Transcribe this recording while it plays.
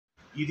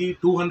ఇది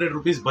 200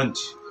 rupees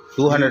bunch.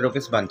 200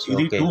 rupees bunch.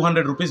 ఇది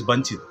 200 rupees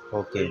bunch. ఇది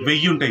ఓకే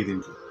 1000 ఉంటాయి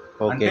దీంట్లో.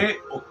 అంటే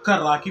ఒక్క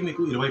రాఖీ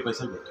మీకు 20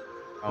 పైసలు పెట్టు.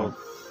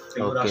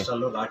 తెలుగు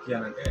రాష్ట్రాల్లో రాఖీ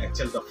అని అంటే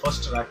యాక్చువల్ గా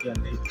ఫస్ట్ రాఖీ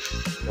అంటే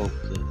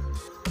ఓకే.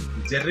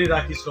 జెర్రీ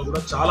రాఖీస్ లో కూడా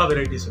చాలా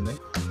వెరైటీస్ ఉన్నాయి.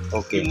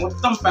 ఓకే.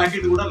 మొత్తం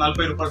ప్యాకెట్ కూడా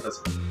 40 రూపాయలు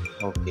డజన్.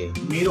 ఓకే.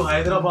 మీరు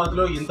హైదరాబాద్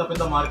లో ఎంత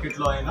పెద్ద మార్కెట్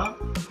లో అయినా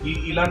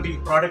ఇలాంటి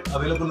ప్రోడక్ట్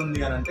అవైలబుల్ ఉంది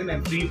అని అంటే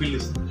నేను ఫ్రీ బిల్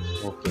ఇస్తాను.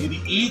 ఇది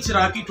ఈచ్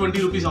రాఖీ 20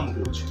 రూపీస్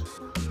అమ్ముకోవచ్చు.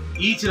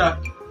 ఈచ్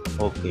రాఖీ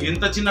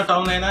ఎంత చిన్న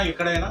టౌన్ అయినా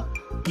ఎక్కడైనా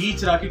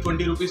ఈచ్ రాఖీ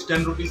 20 రూపీస్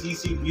 10 రూపీస్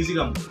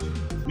ఈజీగా అమ్ముకోవచ్చు.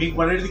 మీకు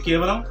పడేది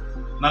కేవలం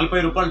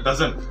 40 రూపాయలు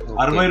డజన్.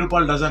 60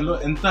 రూపాయల డజన్ లో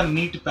ఎంత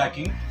నీట్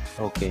ప్యాకింగ్,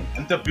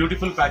 ఎంత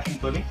బ్యూటిఫుల్ ప్యాకింగ్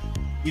తోని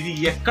ఇది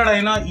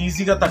ఎక్కడైనా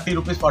ఈజీగా 30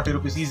 రూపీస్ 40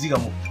 రూపీస్ ఈజీగా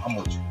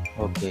అమ్మవచ్చు.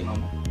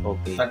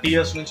 30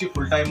 ఇయర్స్ నుంచి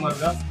ఫుల్ టైమర్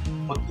గా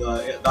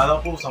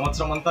దాదాపు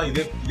సంవత్సరం అంతా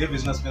ఇదే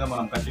బిజినెస్ మీద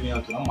మనం కంటిన్యూ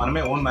అవుతున్నాం.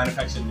 మనమే ఓన్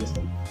మ్యానుఫ్యాక్చరింగ్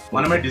చేస్తాం,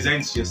 మనమే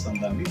డిజైన్స్ చేస్తాం.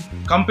 దాన్ని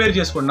కంపేర్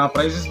చేసుకోండి, నా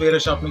ప్రైసెస్ వేరే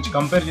షాప్ నుంచి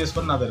కంపేర్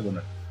చేసుకొని నా దగ్గర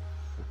ఉన్నాయి.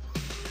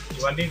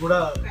 ఇవన్నీ కూడా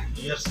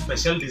year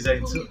special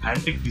designs,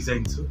 antique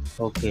designs.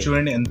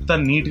 చూడండి ఎంత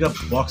నీట్ గా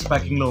బాక్స్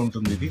ప్యాకింగ్ లో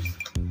ఉంటుంది. ఇది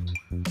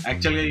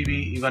యాక్చువల్ గా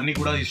ఇవన్నీ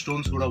కూడా ఈ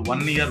స్టోన్స్ కూడా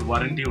 1 ఇయర్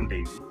వారంటీ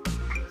ఉంటాయి.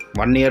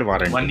 1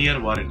 ఇయర్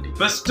వారంటీ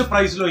బెస్ట్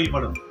ప్రైస్ లో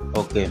ఇవ్వడం.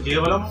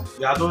 కేవలం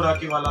యాదవ్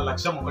రాఖీ వాళ్ళ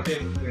లక్ష్యం ఒకటే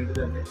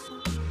ఏంటిదంటే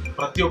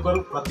ప్రతి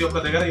ఒక్క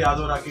దగ్గర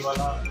యాదవ్ రాఖీ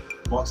వాళ్ళ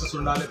బాక్సెస్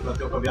ఉండాలి.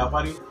 ప్రతి ఒక్క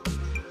వ్యాపారి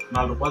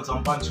 4 రూపాయలు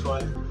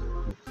సంపాదించుకోవాలి.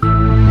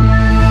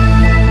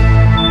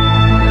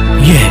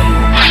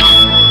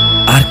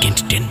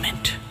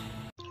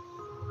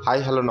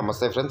 హాయ్ హలో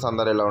నమస్తే ఫ్రెండ్స్,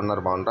 అందరు ఎలా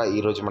ఉన్నారు? బాగున్నారా?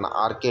 ఈరోజు మన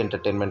RK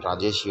entertainment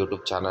Rajesh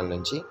YouTube channel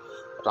నుంచి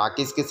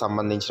రాఖీస్కి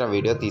సంబంధించిన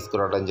వీడియో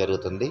తీసుకురావడం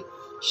జరుగుతుంది.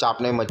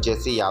 షాప్ నేమ్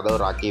వచ్చేసి యాదవ్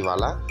రాఖీ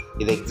వాళ్ళ.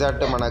 ఇది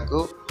ఎగ్జాక్ట్ మనకు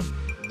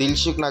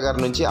దిల్సుఖ్ నగర్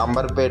నుంచి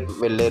అంబర్పేట్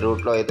వెళ్ళే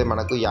రూట్లో అయితే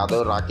మనకు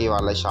యాదవ్ రాఖీ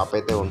వాళ్ళ షాప్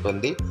అయితే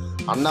ఉంటుంది.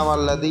 అన్న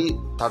వాళ్ళది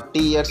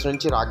 30 ఇయర్స్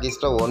నుంచి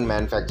రాఖీస్లో ఓన్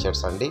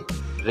మ్యానుఫ్యాక్చర్స్ అండి.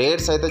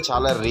 రేట్స్ అయితే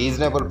చాలా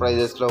రీజనబుల్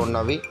ప్రైజెస్లో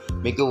ఉన్నవి.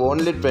 మీకు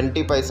ఓన్లీ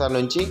 20 పైసా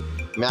నుంచి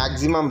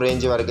మ్యాక్సిమం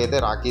రేంజ్ వరకు అయితే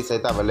రాఖీస్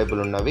అయితే అవైలబుల్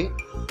ఉన్నవి.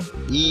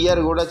 ఈ ఇయర్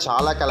కూడా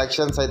చాలా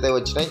కలెక్షన్స్ అయితే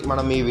వచ్చినాయి.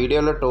 మనం ఈ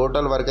వీడియోలో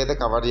టోటల్ వరకు అయితే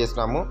కవర్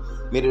చేసినాము.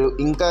 మీరు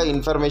ఇంకా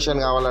ఇన్ఫర్మేషన్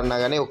కావాలన్నా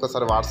కానీ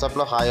ఒకసారి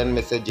వాట్సాప్లో హాయ్ అని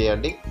మెసేజ్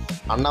చేయండి.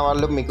 అన్న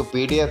వాళ్ళు మీకు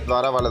పీడిఎఫ్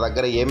ద్వారా వాళ్ళ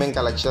దగ్గర ఏమేమి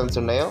కలెక్షన్స్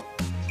ఉన్నాయో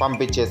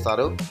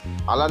పంపించేస్తారు.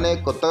 అలానే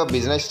కొత్తగా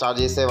బిజినెస్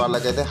స్టార్ట్ చేసే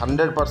వాళ్ళకైతే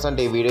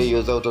 100% ఈ వీడియో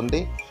యూజ్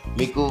అవుతుంది.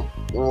 మీకు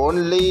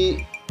ఓన్లీ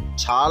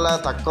చాలా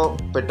తక్కువ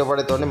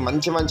పెట్టుబడితో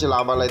మంచి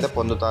లాభాలు అయితే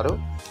పొందుతారు.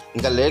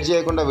 ఇంకా లేట్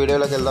చేయకుండా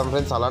వీడియోలోకి వెళ్దాం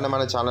ఫ్రెండ్స్. అలానే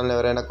మన ఛానల్ని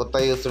ఎవరైనా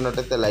కొత్తగా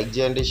చూస్తున్నట్టయితే లైక్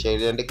చేయండి, షేర్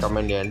చేయండి,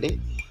 కమెంట్ చేయండి.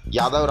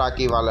 యాదవ్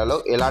రాఖీ వాళ్ళలో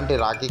ఎలాంటి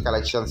రాఖీ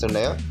కలెక్షన్స్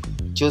ఉన్నాయో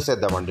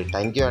చూసేద్దామండి.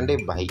 థ్యాంక్ యూ అండి,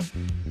 బాయ్.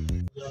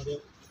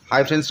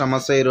 హాయ్ ఫ్రెండ్స్,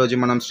 నమస్తే. ఈరోజు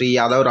మనం శ్రీ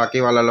యాదవ్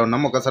రాఖీ వాళ్ళలో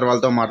ఉన్నాం. ఒకసారి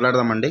వాళ్ళతో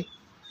మాట్లాడదామండి.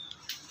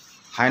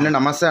 హాయ్ అన్న,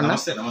 నమస్తే అన్న.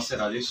 నమస్తే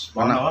రాజేష్,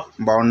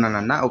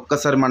 బాగున్నానన్న.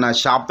 ఒక్కసారి మన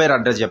షాప్ పేరు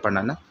అడ్రస్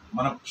చెప్పండి అన్న.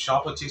 మన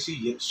షాప్ వచ్చేసి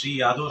శ్రీ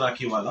యాదవ్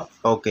రాఖీ వాళ్ళ.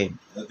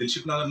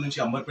 దిల్సుఖ్ నగర్ నుంచి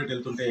అంబర్పేట్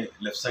వెళ్తుంటే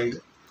లెఫ్ట్ సైడ్,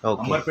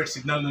 అంబర్పేట్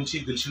సిగ్నల్ నుంచి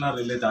దిల్సుఖ్ నగర్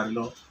వెళ్ళే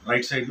దారిలో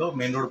రైట్ సైడ్ లో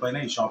మెయిన్ రోడ్ పైన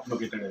ఈ షాప్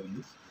లొకేటెడ్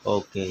అయింది.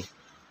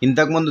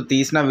 ఇంతకు ముందు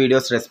తీసిన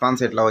వీడియోస్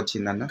రెస్పాన్స్ ఎట్లా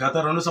వచ్చిందన్న? గత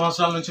 2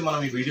 సంవత్సరాల నుంచి మనం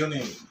ఈ వీడియోని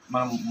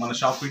మన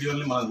షాప్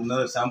వీడియోని మన ఉన్న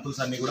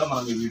శాంపుల్స్ అన్ని కూడా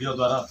మనం ఈ వీడియో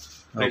ద్వారా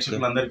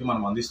ప్రేక్షకులందరికీ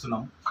మనం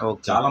అందిస్తున్నాం.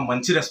 చాలా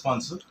మంచి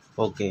రెస్పాన్స్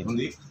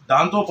ఉంది.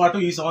 దాంతో పాటు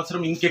ఈ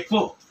సంవత్సరం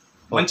ఇంకెక్కువ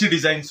మంచి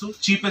డిజైన్స్,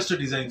 చీపెస్ట్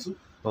డిజైన్స్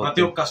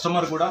ప్రతి ఒక్క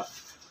కస్టమర్ కూడా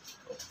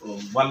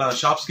వాళ్ళ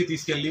షాప్స్ కి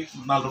తీసుకెళ్లి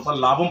 4 రూపాయలు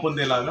లాభం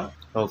పొందేలాగా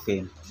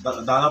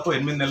దాదాపు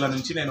 8 నెలల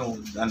నుంచి నేను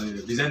దాని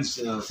డిజైన్స్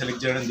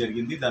సెలెక్ట్ చేయడం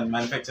జరిగింది, దాన్ని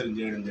మ్యానుఫ్యాక్చరింగ్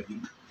చేయడం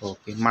జరిగింది.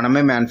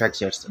 మనమే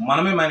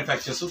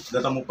మ్యానుఫ్యాక్చర్స్.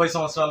 గత 30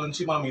 సంవత్సరాల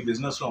నుంచి మనం ఈ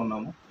బిజినెస్ లో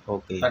ఉన్నాము.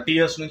 30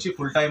 ఇయర్స్ నుంచి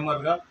ఫుల్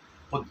టైమర్ గా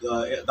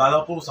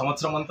దాదాపు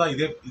సంవత్సరం అంతా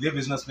ఇదే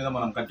బిజినెస్ మీద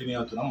మనం కంటిన్యూ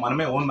అవుతున్నాం.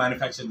 మనమే ఓన్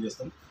మ్యానుఫ్యాక్చరింగ్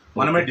చేస్తాం,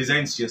 మనమే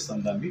డిజైన్స్ చేస్తాం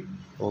దాన్ని.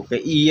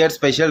 ఈ ఇయర్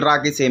స్పెషల్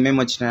రాఖీస్ ఏమేమి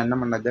వచ్చినాయన్న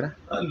మన దగ్గర?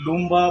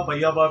 లూంబా,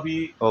 బయ్యాబాబీ,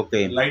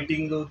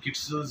 లైటింగ్,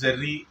 కిడ్స్,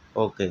 జెర్రీ.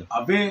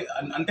 అవే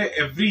అంటే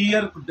ఎవ్రీ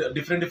ఇయర్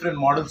డిఫరెంట్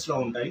మోడల్స్ లో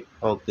ఉంటాయి.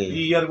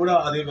 ఈ ఇయర్ కూడా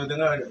అదే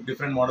విధంగా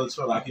డిఫరెంట్ మోడల్స్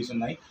లో రాఖీస్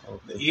ఉన్నాయి.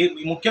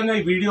 ముఖ్యంగా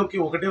ఈ వీడియోకి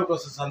ఒక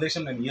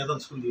సందేశం నేను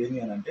ఇవ్వదలుచుకుంది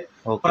ఏంటి అని అంటే,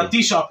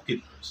 ప్రతి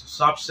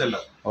షాప్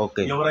సెల్లర్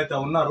ఎవరైతే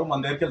ఉన్నారో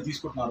మన దగ్గరికి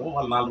తీసుకుంటున్నారో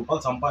వాళ్ళు 4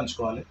 రూపాయలు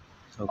సంపాదించుకోవాలి.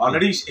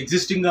 ఆల్రెడీ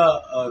ఎగ్జిస్టింగ్ గా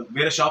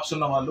వేరే షాప్స్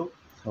ఉన్న వాళ్ళు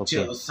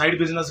సైడ్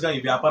బిజినెస్ గా ఈ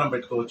వ్యాపారం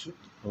పెట్టుకోవచ్చు.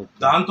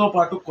 దాంతో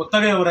పాటు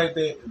కొత్తగా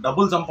ఎవరైతే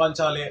డబ్బులు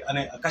సంపాదించాలి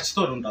అనే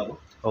ఖచ్చితంగా ఉంటారో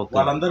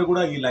వాళ్ళందరూ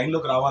కూడా ఈ లైన్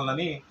లోకి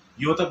రావాలని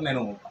యువతకు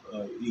నేను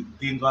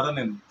దీని ద్వారా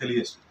నేను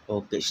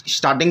తెలియజేస్తాను.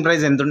 స్టార్టింగ్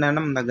ప్రైస్ ఎంత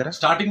ఉన్నాయన్న మన దగ్గర?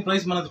 స్టార్టింగ్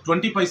ప్రైస్ మనది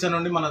 20 పైసా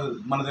నుండి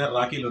మన దగ్గర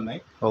రాఖీలు ఉన్నాయి.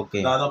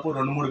 దాదాపు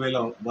 2-3 వేల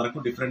వరకు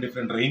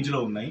డిఫరెంట్ రేంజ్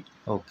లో ఉన్నాయి.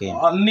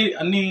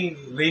 అన్ని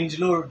రేంజ్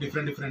లో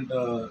డిఫరెంట్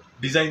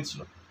డిజైన్స్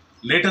లో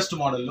లేటెస్ట్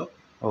మోడల్లో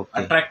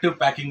అట్రాక్టివ్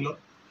ప్యాకింగ్ లో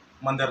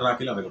మన దగ్గర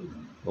రాఖీలు అవైలబుల్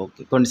ఉన్నాయి.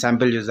 కొన్ని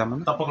శాంపిల్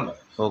చూద్దామని. తప్పకుండా.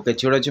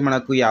 చూడొచ్చు,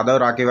 మనకు యాదవ్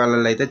రాఖీ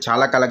వాళ్ళలో అయితే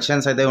చాలా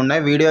కలెక్షన్స్ అయితే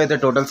ఉన్నాయి. వీడియో అయితే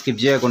టోటల్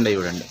స్కిప్ చేయకుండా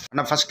చూడండి.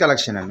 అన్న ఫస్ట్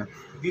కలెక్షన్ అన్న,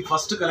 ఇది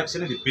ఫస్ట్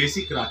కలెక్షన్. ఇది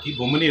బేసిక్ రాఖీ,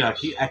 బొమ్మని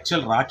రాఖీ.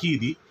 యాక్చువల్ రాఖీ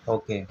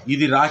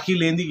ఇది రాఖీ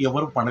లేని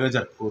ఎవరు పండుగ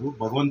జరుపుకోరు.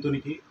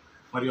 భగవంతునికి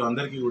మరియు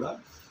అందరికీ కూడా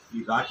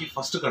ఈ రాఖీ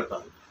ఫస్ట్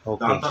కడతారు.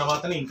 దాని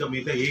తర్వాతనే ఇంకా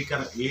మిగతా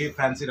ఏ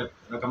ఫ్యాన్సీ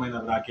రకమైన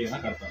రాఖీ అయినా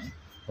కడతాను.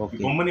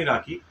 బొమ్మని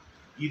రాఖీ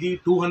ఇది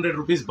 200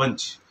 రూపీస్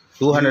బంచ్.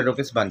 200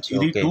 rupees bunch.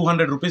 ఇది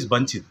 200 రూపీస్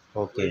బంచ్.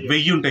 ఇది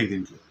 1000 ఉంటాయి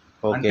దీంట్లో.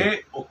 అంటే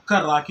ఒక్క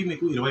రాఖీ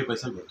మీకు 20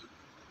 పైసలు పడుతుంది.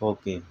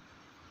 ఓకే.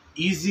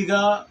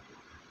 ఈజీగా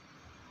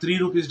 3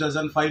 rupees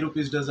dozen, 5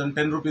 rupees dozen,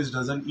 10 rupees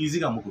dozen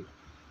ఈజీగా అమ్ముకుంటారు.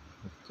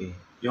 ఓకే.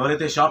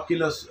 ఎవరైతే షాప్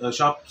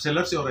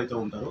సెల్లర్స్ ఎవరైతే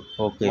ఉంటారో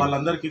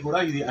వాళ్ళందరికీ కూడా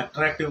ఇది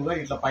అట్రాక్టివ్ గా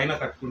ఇట్లా పైన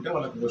కట్టుకుంటే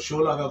వాళ్ళకి షో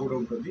లాగా కూడా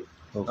ఉంటుంది.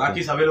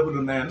 రాఖీస్ అవైలబుల్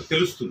ఉన్నాయని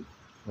తెలుస్తుంది.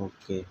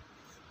 ఓకే.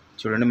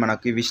 చూడండి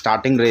మనకి ఇవి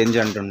స్టార్టింగ్ రేంజ్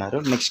అంటున్నారు.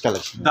 నెక్స్ట్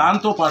కలెక్షన్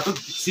దాంతో పాటు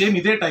సేమ్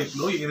ఇదే టైప్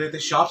లో ఏదైతే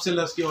షాప్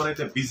సెల్లర్స్ కి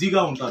ఎవరైతే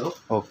బిజీగా ఉంటారో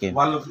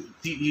వాళ్ళకు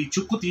ఈ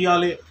చుక్కు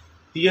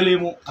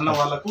తీయలేము అన్న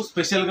వాళ్ళకు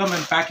స్పెషల్ గా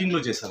మేము ప్యాకింగ్ లో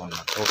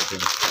చేసామన్నమాట. ఓకే.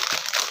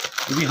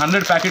 ఇవి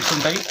 100 ప్యాకెట్స్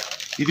ఉంటాయి.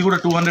 ఇది కూడా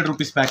 200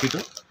 rupees packet.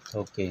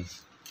 Okay.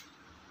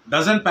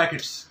 Dozen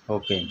packets.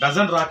 Okay.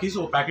 Dozen rakhis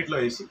ఓ ప్యాకెట్ లో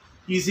వేసి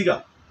ఈజీగా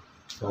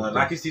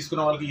రాఖీస్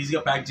తీసుకున్న వాళ్ళకి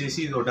ఈజీగా ప్యాక్ చేసి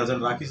ఇది ఒక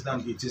డజన్ రాఖీస్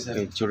దానికి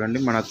ఇచ్చేసారు. చూడండి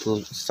మనకు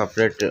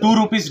సపరేట్ 2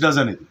 రూపీస్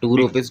డజన్. ఇది 2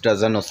 రూపీస్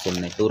డజన్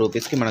వస్తున్నాయి. 2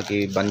 రూపీస్ కి మనకి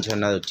బంచ్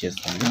అన్నది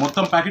వచ్చేస్తుంది.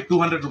 మొత్తం packet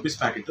 200 rupees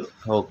packet.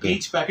 Okay.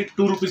 Each packet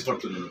 2 rupees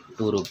పడుతుంది.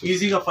 2 రూపీస్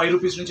ఈజీగా 5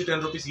 రూపీస్ నుంచి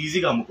 10 రూపీస్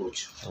ఈజీగా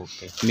అమ్ముకోవచ్చు.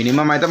 ఓకే.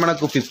 మినిమం అయితే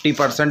మనకు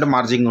 50%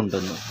 మార్జిన్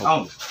ఉంటుంది.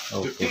 అవును.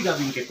 50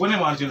 కాదు ఇంకెక్కువనే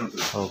మార్జిన్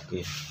ఉంటుంది.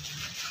 ఓకే.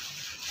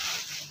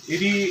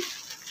 ఇది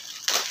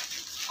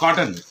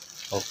కాటన్.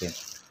 ఓకే.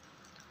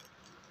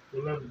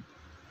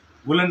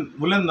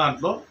 ఉలన్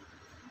దాంట్లో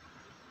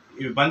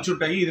ఇవి బంచ్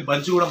ఉంటాయి. ఇది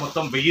బంచ్ కూడా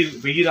మొత్తం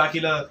 1000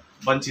 రాఖీల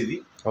బంచ్ ఇది.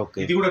 ఓకే.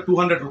 ఇది కూడా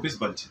 200 రూపీస్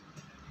బంచ్.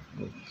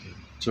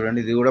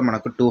 చూడండి ఇది కూడా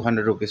మనకు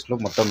 200 రూపీస్ లో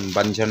మొత్తం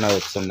బంచ్ అన్నది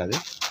వస్తున్నది.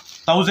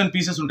 1000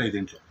 పీసెస్ ఉంటాయి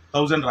దీంట్లో.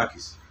 1000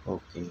 రాఖీస్.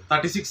 ఓకే.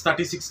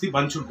 36 ది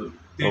బంచ్ ఉంటుంది.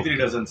 3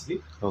 డజన్స్ ది.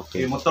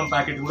 ఓకే. మొత్తం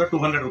ప్యాకెట్ కూడా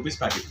 200 రూపీస్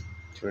ప్యాకెట్.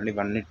 చూడండి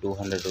ఇవన్నీ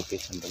 200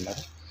 రూపీస్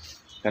అంటున్నారు.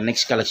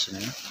 నెక్స్ట్ కలెక్షన్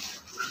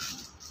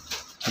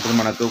ఇప్పుడు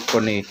మనకు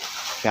కొన్ని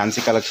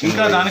ఫ్యాన్సీ కలెక్షన్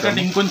ఇంకా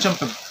దానికంటే ఇంకొంచెం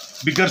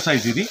బిగ్గర్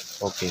సైజ్ ఇది.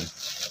 ఓకే.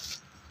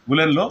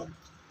 ఉలెన్ లో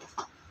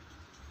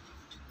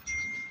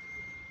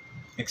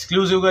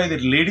ఎక్స్క్లూజివ్ గా ఇది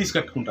లేడీస్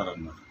కట్టుకుంటారు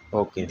అన్నమాట.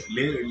 ఓకే.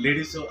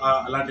 లేడీస్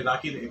అలాంటి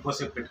రాఖీలు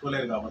ఎక్కువసేపు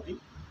పెట్టుకోలేరు కాబట్టి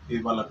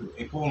ఇది వాళ్ళకు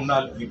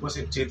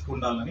ఎక్కువసేపు చేతికి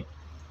ఉండాలని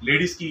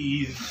లేడీస్ కి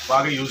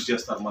బాగా యూజ్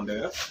చేస్తారు మన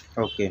దగ్గర.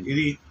 ఓకే.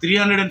 ఇది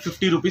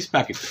 350 రూపీస్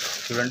ప్యాకెట్.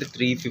 చూడండి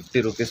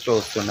 350 రూపీస్ లో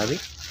వస్తున్నది.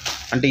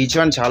 అంటే ఈచ్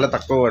వన్ చాలా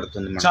తక్కువ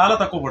పడుతుంది. చాలా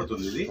తక్కువ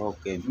పడుతుంది ఇది.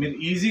 ఓకే. మీరు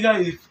ఈజీగా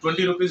ఇది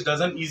 20 రూపీస్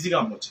డజన్ ఈజీగా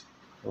అమ్మొచ్చు.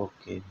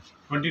 ఓకే.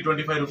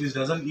 20-25 రూపీస్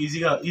డజన్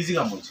ఈజీగా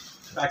అమ్మొచ్చు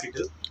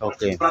ప్యాకెట్.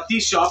 ఓకే. ప్రతి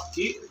షాప్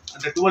కి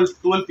అంటే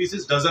 12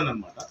 పీసెస్ డజన్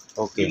అన్నమాట.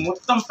 ఓకే.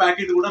 మొత్తం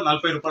ప్యాకెట్ కూడా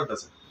 40 రూపాయలు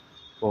డజన్.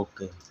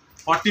 ఓకే.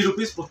 40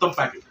 రూపీస్ మొత్తం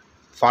ప్యాకెట్.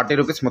 40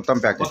 రూపీస్ మొత్తం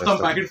ప్యాకెట్.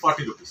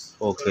 40 రూపీస్.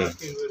 ఓకే.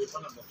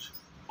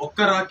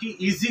 ఒక్క రాఖీ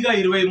ఈజీగా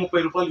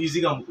 20-30 రూపాయలు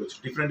ఈజీగా అమ్ముకోవచ్చు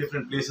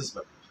డిఫరెంట్ ప్లేసెస్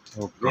బట్టి.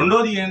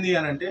 రెండోది ఏంది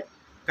అని అంటే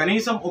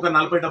కనీసం ఒక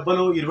 40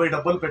 డబ్బాలు 20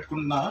 డబ్బాలు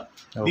పెట్టుకున్నా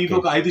దీనికి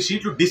ఒక 5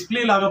 షీట్లు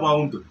డిస్ప్లే లాగా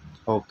బాగుంటుంది.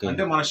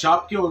 అంటే మన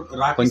షాప్ కి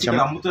రాఖీస్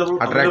అమ్ముతారు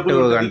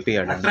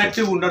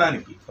అట్రాక్టివ్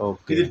ఉండడానికి.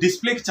 ఇది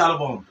డిస్ప్లేకి చాలా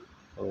బాగుంటుంది.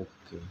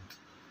 ఓకే.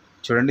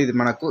 చూడండి ఇది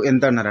మనకు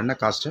ఎంత అన్నారన్న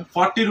కాస్ట్?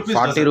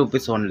 40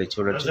 rupees only.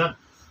 చూడొచ్చు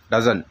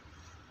dozen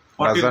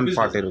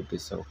 40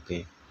 rupees. Okay.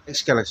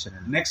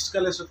 Next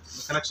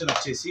collection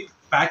వచ్చేసి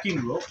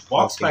ప్యాకింగ్ లో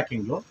బాక్స్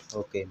ప్యాకింగ్ లో.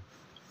 ఓకే.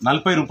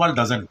 40 రూపాయలు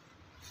dozen.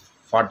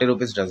 40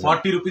 rupees dozen.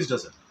 40 rupees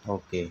dozen.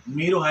 Okay.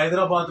 మీరు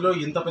హైదరాబాద్ లో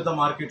ఎంత పెద్ద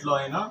మార్కెట్ లో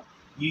అయినా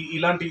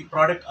ఇలాంటి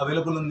ప్రోడక్ట్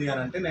అవైలబుల్ ఉంది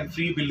అని అంటే నేను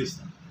ఫ్రీ బిల్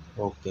ఇస్తాను.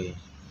 ఓకే.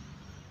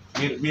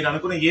 మీరు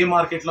అనుకున్న ఏ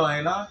మార్కెట్ లో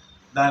అయినా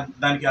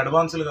దానికి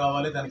అడ్వాన్సులు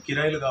కావాలి, దానికి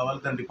కిరాయిలు కావాలి,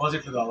 దాని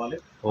డిపాజిట్లు కావాలి,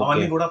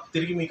 అవన్నీ కూడా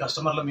తిరిగి మీ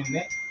కస్టమర్ల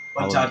మీదనే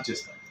వాళ్ళు చార్జ్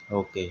చేస్తారు.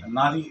 ఓకే.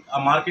 నాది ఆ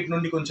మార్కెట్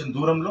నుండి కొంచెం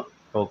దూరంలో.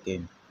 ఓకే.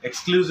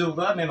 ఎక్స్క్లూజివ్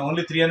గా నేను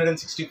ఓన్లీ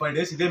 365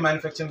 డేస్ ఇదే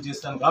మ్యానుఫ్యాక్చరింగ్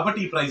చేస్తాను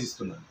కాబట్టి ఈ ప్రైస్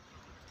ఇస్తున్నాను.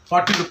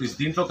 40 రూపీస్.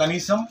 దీంట్లో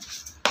కనీసం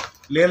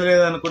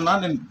లేదనుకున్నా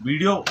నేను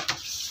వీడియో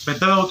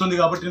పెద్దగా అవుతుంది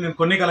కాబట్టి నేను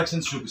కొన్ని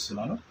కలెక్షన్స్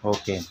చూపిస్తున్నాను.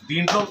 ఓకే.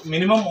 దీంట్లో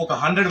మినిమం ఒక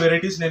 100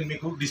 వెరైటీస్ నేను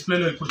మీకు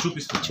డిస్ప్లేలో ఇప్పుడు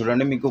చూపిస్తున్నాను.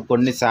 చూడండి మీకు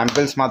కొన్ని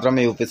శాంపిల్స్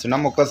మాత్రమే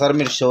చూపిస్తున్నాం. ఒక్కసారి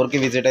మీరు స్టోర్ కి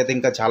విజిట్ అయితే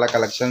ఇంకా చాలా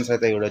కలెక్షన్స్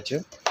అయితే చూడొచ్చు.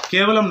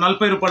 కేవలం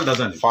 40 రూపాయలు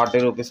డజన్.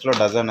 40 రూపీస్ లో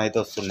డజన్ అయితే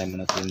వస్తున్నాయి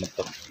మనకి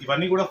మొత్తం.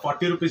 ఇవన్నీ కూడా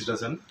 40 రూపీస్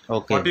డజన్.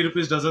 40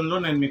 రూపీస్ డజన్ లో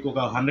నేను మీకు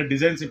ఒక 100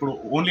 డిజైన్స్ ఇప్పుడు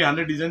ఓన్లీ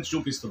 100 డిజైన్స్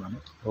చూపిస్తున్నాను.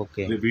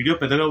 ఓకే. వీడియో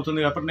పెద్దగా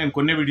అవుతుంది కాబట్టి నేను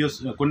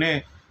కొన్ని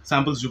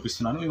శాంపిల్స్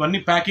చూపిస్తున్నాను. ఇవన్నీ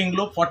ప్యాకింగ్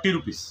లో 40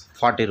 రూపీస్.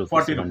 40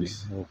 రూపీస్.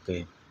 ఓకే.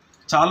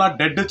 చాలా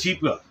డెడ్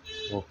చీప్ గా.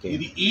 ఓకే.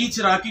 ఇది ఈచ్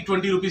రాఖీ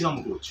 20 రూపీస్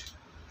అమ్ముకోవచ్చు.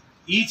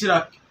 ఈచ్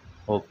రాఖీ.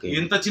 ఓకే.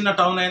 ఎంత చిన్న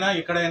టౌన్ అయినా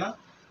ఎక్కడైనా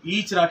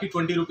ఈచ్ రాఖీ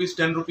 20 రూపీస్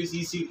 10 రూపీస్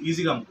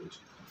ఈజీగా అమ్ముకోవచ్చు.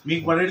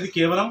 మీకు పడేది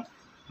కేవలం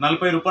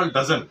 40 రూపాయలు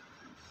డజన్.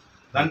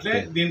 దాంట్లో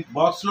దీని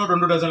బాక్స్ లో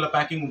 2 డజన్ల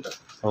ప్యాకింగ్ ఉంటుంది.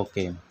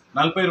 ఓకే.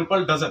 40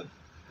 రూపాయలు డజన్.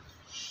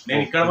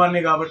 నేను ఇక్కడ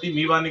వాడిని కాబట్టి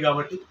మీ వాడిని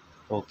కాబట్టి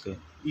ఓకే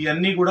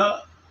ఇవన్నీ కూడా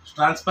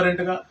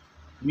ట్రాన్స్పరెంట్ గా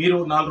మీరు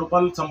 4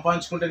 రూపాయలు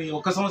సంపాదించుకుంటే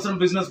ఒక సంవత్సరం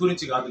బిజినెస్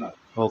గురించి కాదు నాకు.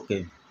 ఓకే.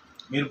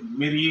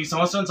 మీరు ఈ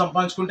సంవత్సరం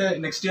సంపాదించుకుంటే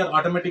నెక్స్ట్ ఇయర్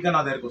ఆటోమేటిక్ గా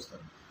నా దగ్గరకు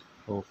వస్తారు.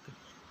 ఓకే.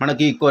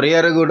 మనకి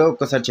కొరియర్ కూడా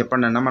ఒకసారి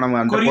చెప్పండి అన్న.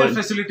 మనం కొరియర్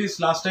ఫెసిలిటీస్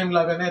లాస్ట్ టైం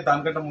లాగానే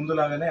దానికంటే ముందు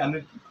లాగానే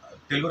అన్ని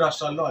తెలుగు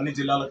రాష్ట్రాల్లో అన్ని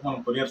జిల్లాలకు మనం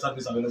కొరియర్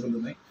సర్వీస్ అవైలబుల్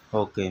ఉన్నాయి.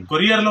 ఓకే.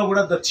 కొరియర్ లో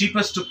కూడా the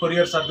cheapest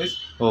courier service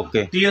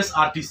okay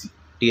TSRTC.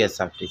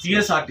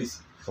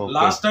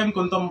 Last time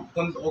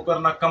ఒకరు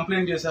నాకు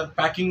కంప్లైంట్ చేశారు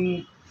ప్యాకింగ్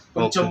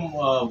కొంచెం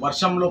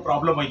వర్షంలో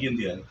ప్రాబ్లం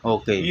అయ్యింది అని.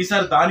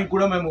 ఈసారి దానికి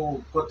కూడా మేము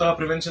కొత్తగా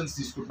ప్రివెన్షన్స్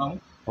తీసుకుంటున్నాము.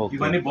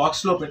 ఇవన్నీ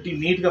బాక్స్ లో పెట్టి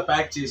నీట్ గా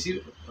ప్యాక్ చేసి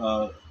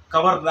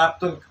కవర్ ర్యాప్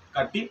తో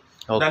కట్టి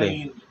దాన్ని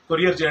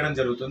కొరియర్ చేయడం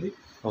జరుగుతుంది.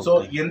 సో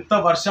ఎంత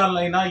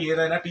వర్షాలైనా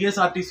ఏదైనా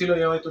టీఎస్ఆర్టీసీలో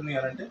ఏమవుతుంది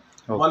అని అంటే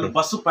వాళ్ళు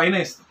బస్సు పైన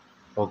ఇస్తారు.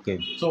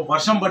 సో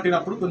వర్షం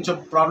పట్టినప్పుడు కొంచెం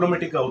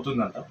ప్రాబ్లమేటిక్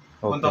అవుతుందంట.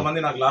 కొంతమంది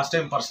నాకు లాస్ట్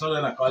టైం పర్సనల్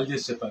గా నాకు కాల్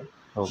చేసి చెప్పారు.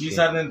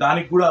 ఈసారి నేను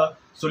దానికి కూడా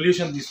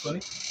సొల్యూషన్ తీసుకొని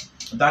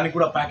దానికి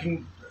కూడా ప్యాకింగ్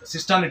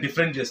సిస్టాన్ని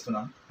డిఫరెంట్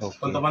చేస్తున్నాను.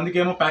 కొంతమందికి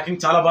ఏమో ప్యాకింగ్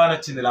చాలా బాగా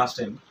నచ్చింది లాస్ట్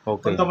టైం,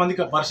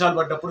 కొంతమందికి వర్షాలు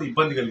పడ్డప్పుడు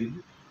ఇబ్బంది కలిగింది.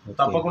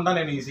 తప్పకుండా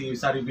నేను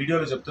ఈసారి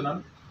వీడియోలో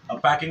చెప్తున్నాను, ఆ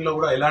ప్యాకింగ్ లో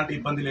కూడా ఎలాంటి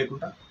ఇబ్బంది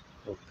లేకుండా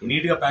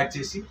నీట్ గా ప్యాక్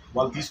చేసి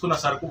వాళ్ళు తీసుకున్న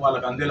సరుకు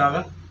వాళ్ళకి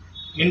అందేలాగా,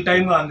 ఇన్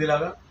టైమ్ గా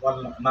అందేలాగా,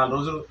 వాళ్ళు 4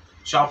 రోజులు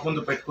షాప్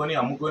ముందు పెట్టుకొని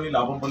అమ్ముకొని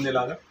లాభం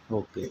పొందేలాగా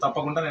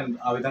తప్పకుండా నేను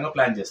ఆ విధంగా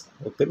ప్లాన్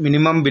చేస్తాను.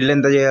 మినిమం బిల్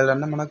ఎంత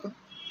చేయాలన్నా మనకు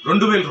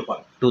 2000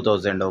 రూపాయలు,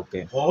 2000.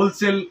 ఓకే.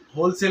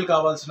 హోల్సేల్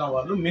కావాల్సిన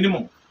వాళ్ళు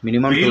మినిమం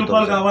 1000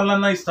 రూపాయలు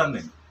కావాలన్నా ఇస్తాను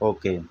నేను.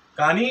 ఓకే.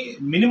 కానీ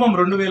మినిమం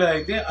 2000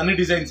 అయితే అన్ని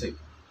డిజైన్స్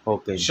అయితే.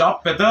 ఓకే.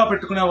 షాప్ పెద్దగా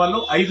పెట్టుకునే వాళ్ళు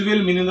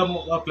 5000 మినిమం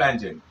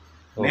ప్లాన్ చేయండి.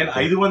 నేను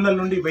 500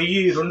 నుండి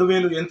 1000,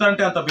 2000 ఎంత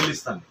అంటే అంత బిల్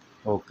ఇస్తాను.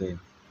 ఓకే.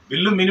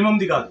 బిల్లు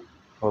మినిమంది కాదు.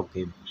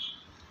 ఓకే.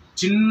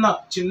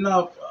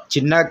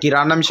 చిన్న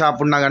కిరాణం షాప్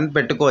ఉన్నా కానీ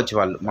పెట్టుకోవచ్చు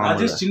వాళ్ళు.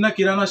 అదే చిన్న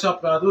కిరాణా షాప్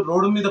కాదు,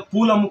 రోడ్డు మీద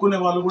పూలు అమ్ముకునే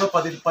వాళ్ళు కూడా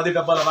 10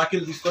 డబ్బాల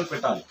రాఖీలు తీసుకొని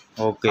పెట్టాలి.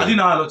 అది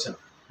నా ఆలోచన.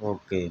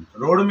 ఓకే.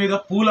 రోడ్డు మీద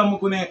పూలు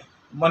అమ్ముకునే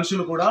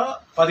మనుషులు కూడా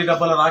 10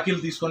 డబ్బాల రాఖీలు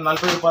తీసుకొని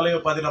 40 రూపాయలు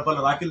 10 డబ్బాల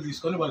రాఖీలు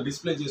తీసుకొని వాళ్ళు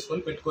డిస్ప్లే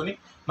చేసుకొని పెట్టుకొని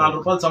 4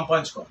 రూపాయలు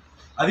సంపాదించుకోవాలి.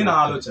 అది నా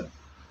ఆలోచన.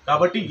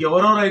 కాబట్టి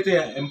ఎవరెవరైతే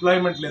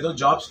ఎంప్లాయ్మెంట్ లేదో,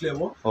 జాబ్స్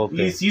లేవో,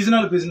 ఈ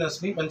సీజనల్ బిజినెస్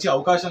ని మంచి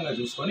అవకాశంగా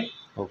చూసుకొని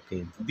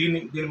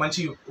దీన్ని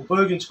మంచి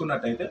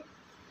ఉపయోగించుకున్నట్టయితే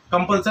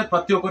కంపల్సరీ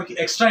ప్రతి ఒక్కరికి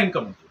ఎక్స్ట్రా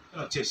ఇన్కమ్ ఉంటుంది.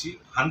 వచ్చేసి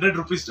 100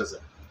 rupees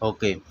dozen.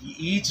 Okay.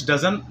 Each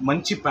dozen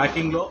మంచి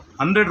ప్యాకింగ్ లో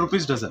 100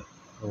 రూపీస్ డజన్.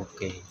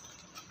 ఓకే.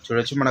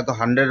 చూడొచ్చు మనకు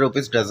 100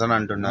 రూపీస్ డజన్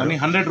అంటున్నారు.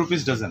 100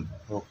 rupees dozen.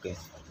 Okay.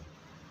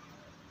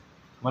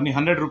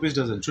 100 rupees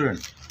dozen.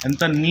 చూడండి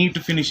ఎంత నీట్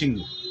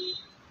ఫినిషింగ్.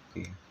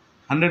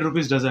 100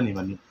 rupees dozen.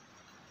 ఇవన్నీ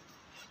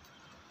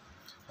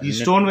ఈ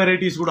స్టోన్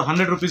వెరైటీస్ కూడా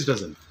 100 రూపీస్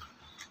డజన్.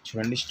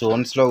 చూడండి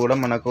స్టోన్స్ లో కూడా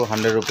మనకు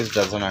 100 రూపీస్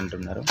డజన్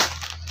అంటున్నారు.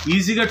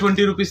 ఈజీగా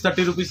 20 రూపీస్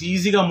 30 రూపీస్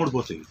ఈజీగా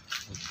అమ్ముడుపోతాయి.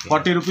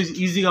 40 రూపీస్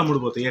ఈజీగా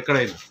అమ్ముడుపోతాయి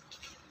ఎక్కడైనా.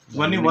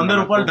 ఇవన్నీ 100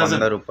 రూపాయలు డజన్.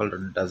 100 రూపాయలు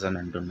డజన్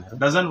అంటున్నారు.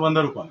 డజన్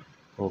 100 రూపాయలు.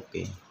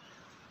 ఓకే.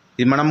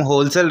 ఇది మనం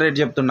హోల్సేల్ రేట్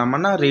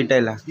చెప్తున్నామన్నా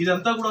రీటైల్?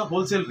 ఇదంతా కూడా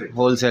wholesale rate.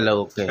 Wholesale.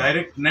 Okay.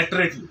 Direct net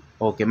rate.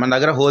 Okay. మన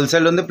దగ్గర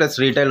హోల్సేల్ ఉంది ప్లస్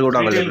రీటైల్ కూడా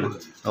అవైలబుల్.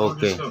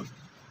 ఓకే.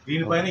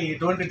 దీనిపైన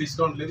ఎటువంటి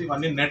డిస్కౌంట్ లేదు.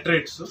 ఇవన్నీ నెట్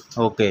రేట్స్.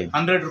 ఓకే.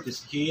 100 రూపీస్.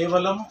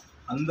 కేవలం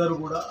అందరూ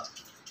కూడా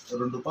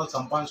 2 రూపాయలు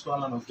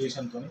సంపాదించుకోవాలన్న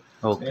ఉద్దేశంతో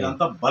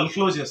నేనంతా బల్క్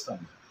లో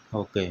చేస్తాను.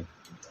 ఓకే.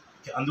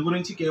 అందు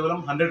గురించి కేవలం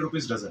 100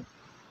 రూపీస్ డజన్.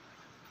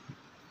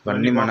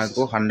 ఇవన్నీ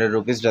మనకు 100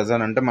 రూపీస్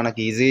డజన్ అంటే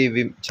మనకి ఈజీ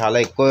చాలా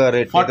ఎక్కువ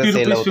రేట్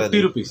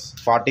 40 రూపీస్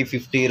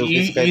 40-50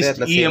 రూపీస్ అయితే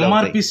అట్లా ఈ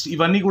ఎంఆర్పి.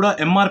 ఇవన్నీ కూడా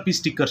MRP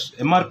stickers,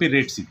 MRP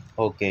rates.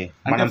 Okay.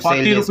 అంటే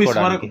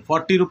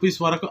 40 రూపీస్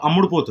వరకు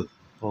అమ్ముడుపోతుంది.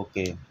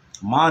 ఓకే.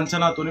 మా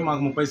అంచనాతోని,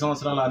 మాకు 30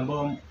 సంవత్సరాల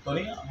అనుభవంతో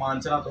మా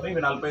అంచనాతోని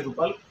ఇవి 40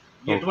 రూపాయలు.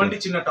 ఎటువంటి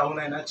చిన్న టౌన్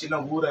అయినా, చిన్న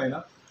ఊరైనా,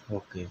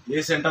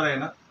 ఏ సెంటర్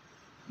అయినా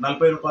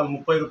 40 రూపాయలు,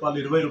 30 రూపాయలు,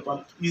 20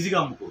 రూపాయలు ఈజీగా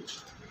అమ్ముకోవచ్చు.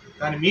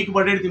 కానీ మీకు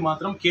పడేది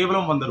మాత్రం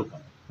కేవలం 100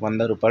 రూపాయలు.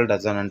 100 రూపాయలు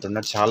డజన్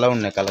అంటున్నారు. చాలా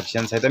ఉన్నాయి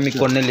కలెక్షన్స్. అయితే మీకు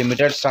కొన్ని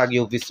లిమిటెడ్ స్టాక్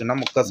చూపిస్తున్నాం.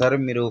 ఒక్కసారి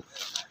మీరు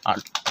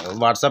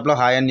వాట్సాప్లో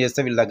హాయ్ అని చేస్తే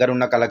వీళ్ళ దగ్గర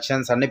ఉన్న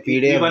కలెక్షన్స్ అన్ని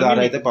PDF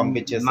ద్వారా అయితే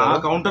పంపించేస్తారు. నా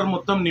కౌంటర్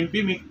మొత్తం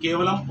నింపి మీకు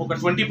కేవలం ఒక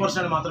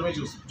 20% మాత్రమే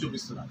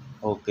చూపిస్తున్నాను.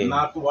 ఓకే.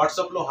 నాకు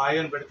వాట్సాప్లో హాయ్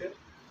అని పెడితే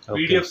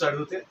PDFs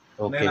అడిగితే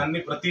నేను అన్ని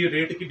ప్రతి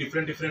రేటుకి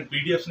డిఫరెంట్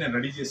PDFs నేను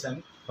రెడీ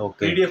చేశాను.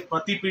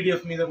 ప్రతి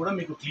PDF మీద కూడా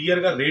మీకు క్లియర్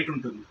గా రేట్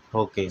ఉంటుంది.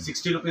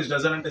 60 రూపీస్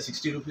డజన్ అంటే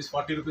 60 రూపీస్,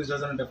 40 రూపీస్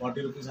డజన్ అంటే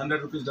 40 రూపీస్, 100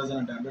 రూపీస్ డజన్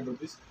అంటే 100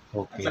 రూపీస్.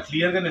 అట్లా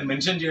క్లియర్ గా నేను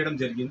మెన్షన్ చేయడం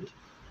జరిగింది.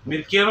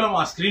 మీరు కేవలం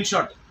ఆ స్క్రీన్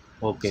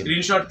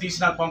షాట్ తీసి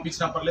నాకు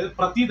పంపించినా పర్లేదు.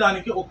 ప్రతి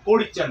దానికి ఒక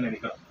కోడ్ ఇచ్చాను నేను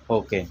ఇక్కడ.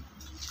 ఓకే.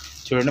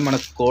 చూడండి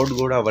మనకు కోడ్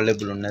కూడా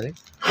అవైలబుల్ ఉన్నది.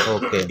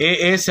 ఓకే.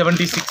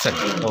 AA76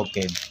 అని.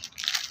 ఓకే.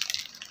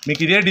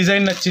 మీకు ఇదే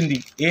డిజైన్ నచ్చింది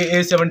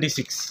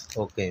AA76.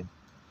 ఓకే.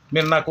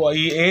 మీరు నాకు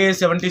ఈ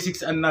AA76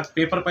 అని నాకు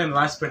పేపర్ పైన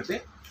రాసి పెడితే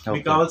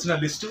మీకు కావాల్సిన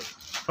లిస్ట్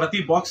ప్రతి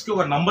బాక్స్ కి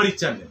ఒక నంబర్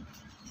ఇచ్చాను నేను.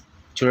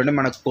 చూడండి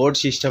మనకు కోడ్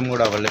సిస్టమ్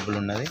కూడా అవైలబుల్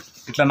ఉన్నది.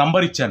 ఇట్లా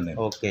నంబర్ ఇచ్చాను నేను.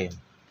 ఓకే.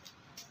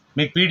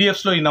 మీకు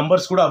PDFs లో ఈ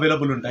నంబర్స్ కూడా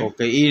అవైలబుల్ ఉంటాయి.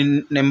 ఓకే. ఈ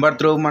నెంబర్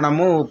త్రూ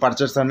మనము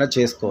పర్చేస్ అన్న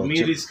చేసుకోవచ్చు.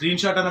 మీరు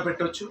స్క్రీన్ షాట్ అన్న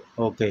పెట్టొచ్చు.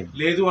 ఓకే.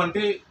 లేదు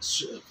అంటే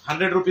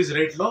 100 రూపీస్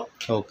రేట్ లో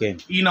ఓకే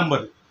ఈ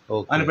నంబర్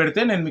అని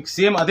పెడితే నేను మీకు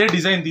సేమ్ అదే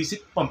డిజైన్ తీసి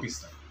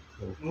పంపిస్తాను.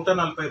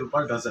 140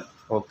 రూపాయలు డజన్.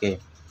 ఓకే.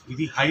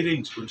 ఇది హై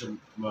రేంజ్, కొంచెం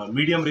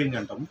మీడియం రేంజ్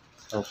అంటాము.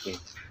 ఓకే.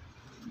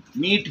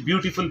 నీట్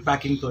బ్యూటిఫుల్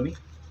ప్యాకింగ్ తోని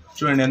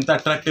చూడండి ఎంత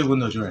అట్రాక్టివ్గా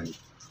ఉందో చూడండి.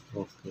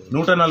 ఓకే.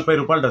 140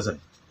 రూపాయలు డజన్.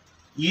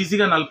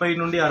 ఈజీగా 40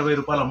 నుండి 60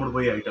 రూపాయలు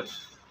అమ్ముడుపోయే ఐటమ్.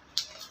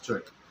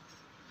 చూడండి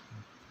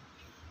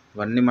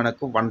ఇవన్నీ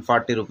మనకు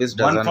 140 rupees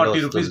dozen.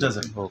 140 rupees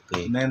dozen. Okay.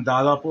 నేను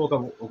దాదాపు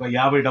ఒక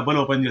 50 డబ్బాలు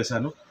ఓపెన్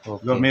చేశాను.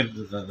 మీరు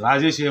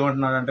రాజేష్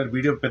ఏమంటున్నారంటే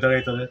వీడియో పెద్దగా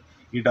అవుతుంది,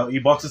 ఈ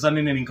బాక్సెస్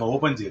అన్ని నేను ఇంకా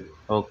ఓపెన్ చేయలేదు.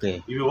 ఓకే.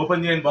 ఇవి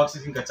ఓపెన్ చేయని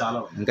బాక్సెస్ ఇంకా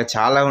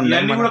చాలా ఉన్నాయి.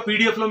 ఇవన్నీ కూడా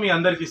పీడిఎఫ్ లో మీ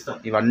అందరికి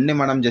ఇస్తాను. ఇవన్నీ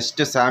మనం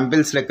జస్ట్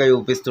శాంపిల్స్ లెక్క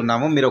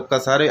చూపిస్తున్నాము. మీరు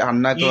ఒక్కసారి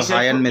అన్నకు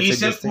హాయ్ అని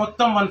మెసేజ్ చేస్తే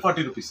మొత్తం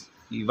 140 రూపీస్.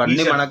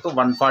 ఇవన్నీ మనకు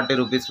 140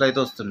 రూపీస్ లో అయితే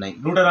వస్తున్నాయి.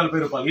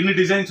 140 రూపాయలు. ఇన్ని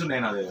డిజైన్స్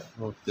ఉన్నాయి నా దగ్గర.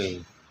 ఓకే.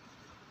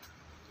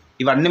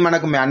 ఇవన్నీ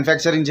మనకు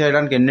మ్యానుఫ్యాక్చరింగ్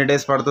చేయడానికి ఎన్ని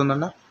డేస్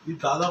పడుతుందన్న? ఇది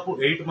దాదాపు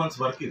 8 మంత్స్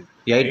వరకు.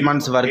 8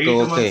 మంత్స్ వరకు.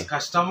 ఓకే.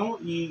 కష్టము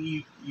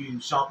ఈ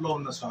షాప్ లో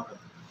ఉన్న స్టాక్.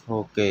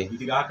 ఓకే.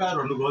 ఇది కాక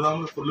 2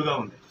 గోదాములు ఫుల్ గా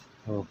ఉన్నాయి.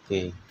 ఓకే.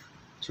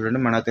 చూడండి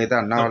మనకైతే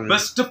అన్న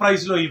బెస్ట్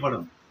ప్రైస్ లో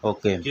ఇవ్వడం.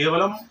 ఓకే.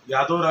 కేవలం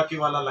యాదవ్ రాఖీ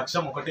వాళ్ళ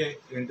లక్ష్యం ఒకటే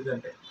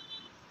ఏంటిదంటే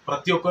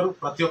ప్రతి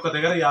ఒక్క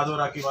దగ్గర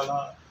యాదవ్ రాఖీ వాళ్ళ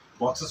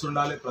బాక్సెస్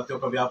ఉండాలి. ప్రతి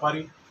ఒక్క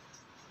వ్యాపారి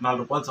 4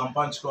 రూపాయలు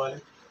సంపాదించుకోవాలి.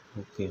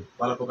 ఓకే.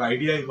 వాళ్ళకు ఒక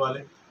ఐడియా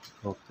ఇవ్వాలి.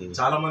 ఓకే.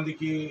 చాలా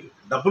మందికి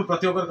డబ్బులు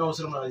ప్రతి ఒక్కరికి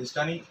అవసరం రాజేష్,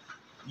 కానీ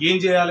ఏం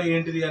చేయాలి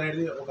ఏంటిది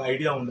అనేది ఒక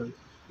ఐడియా ఉండదు.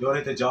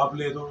 ఎవరైతే జాబ్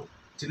లేదో,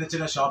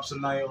 చిన్న షాప్స్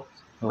ఉన్నాయో,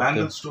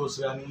 బ్యాంగిల్ స్టోర్స్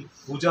కానీ,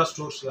 పూజా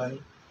స్టోర్స్ కానీ,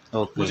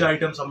 పూజా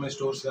ఐటమ్స్ అమ్మే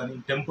స్టోర్స్ కానీ,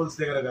 టెంపుల్స్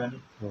దగ్గర కానీ,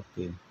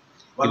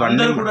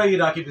 వాళ్ళందరూ కూడా ఈ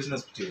రాఖీ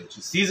బిజినెస్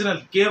చేయొచ్చు.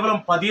 సీజనల్ కేవలం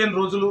 15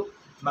 రోజులు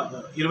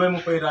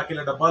 20-30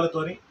 రాఖీల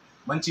డబ్బాలతోని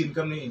మంచి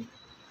ఇన్కమ్ ని,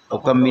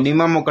 ఒక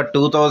మినిమం ఒక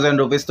 2000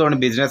 రూపీస్ తో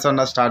బిజినెస్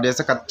అన్న స్టార్ట్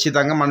చేస్తే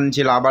ఖచ్చితంగా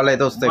మంచి లాభాలు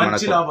అయితే వస్తాయి.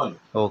 మంచి లాభాలు.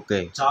 ఓకే.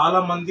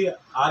 చాలా మంది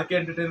ఆర్కే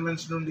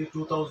ఎంటర్టైన్మెంట్స్ నుండి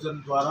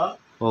 2000 ద్వారా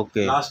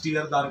ఓకే లాస్ట్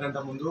ఇయర్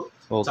దానికంటే ముందు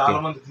చాలా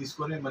మంది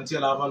తీసుకొని మంచి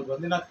లాభాలు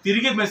పొంది నాకు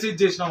తిరిగి మెసేజ్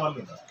చేసిన వాళ్ళు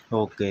ఉన్నారు.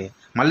 ఓకే.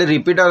 మళ్ళీ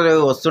రిపీటర్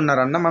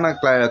వస్తున్నారన్న మన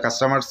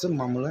కస్టమర్స్,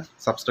 మామూలుగా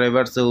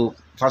సబ్స్క్రైబర్స్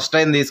ఫస్ట్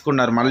టైం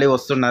తీసుకున్నారు మళ్ళీ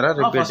వస్తున్నారా?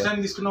 ఫస్ట్ టైం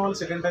తీసుకున్న వాళ్ళు,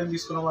 సెకండ్ టైం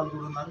తీసుకున్న వాళ్ళు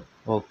కూడా ఉన్నారు.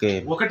 ఓకే.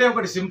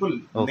 ఒకటి సింపుల్,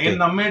 నేను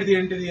నమ్మేది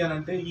ఏంటిది అని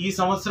అంటే ఈ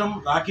సంవత్సరం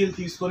రాఖీలు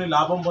తీసుకొని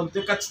లాభం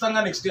పొందితే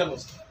ఖచ్చితంగా నెక్స్ట్ ఇయర్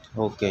వస్తుంది.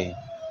 ఓకే.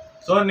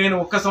 సో నేను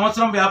ఒక్క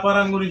సంవత్సరం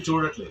వ్యాపారం గురించి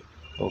చూడట్లేదు.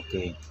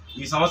 ఓకే.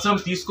 ఈ సంవత్సరం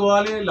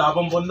తీసుకోవాలి,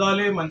 లాభం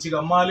పొందాలి, మంచిగా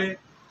అమ్మాలి.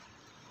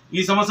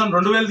 ఈ సంవత్సరం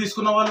 2000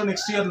 తీసుకున్న వాళ్ళు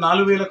నెక్స్ట్ ఇయర్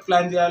 4000కి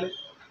ప్లాన్ చేయాలి.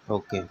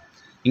 ఓకే.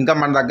 ఇంకా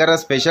మన దగ్గర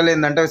స్పెషల్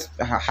ఏంటంటే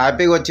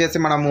హ్యాపీగా వచ్చేసి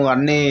మనము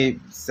అన్ని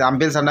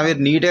శాంపిల్స్ అన్నవి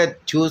నీట్గా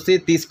చూసి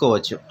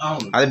తీసుకోవచ్చు.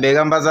 అది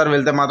బేగం బజార్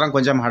వెళ్తే మాత్రం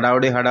కొంచెం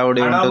హడావుడి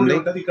ఉంటుంది.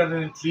 ఇక్కడ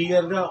నేను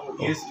క్లియర్ గా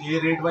ఏ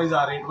రేట్ వైజ్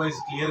ఆ రేట్ వైజ్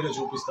క్లియర్ గా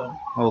చూపిస్తాను.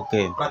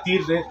 ఓకే. ప్రతి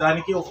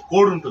దానికి ఒక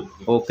కోడ్ ఉంటుంది.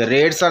 ఓకే.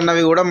 రేట్స్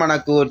అన్నవి కూడా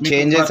మనకు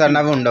చేంజెస్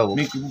అన్నవి ఉండవు.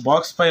 మీకు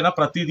బాక్స్ పైన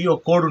ప్రతిదీ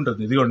ఒక కోడ్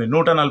ఉంటుంది. ఇదిగోండి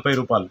 140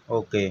 రూపాయలు.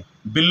 ఓకే.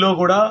 బిల్లో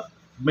కూడా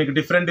మీకు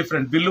డిఫరెంట్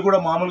బిల్లు కూడా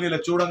మామూలుగా ఇలా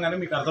చూడంగానే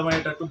మీకు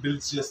అర్థమయ్యేటట్టు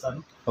బిల్స్ చేస్తాను.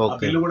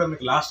 బిల్లు కూడా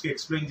మీకు లాస్ట్ కి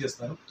ఎక్స్ప్లెయిన్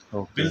చేస్తాను.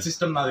 బిల్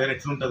సిస్టమ్ నా దగ్గర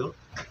ఎట్లుంటుందో.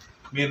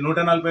 మీరు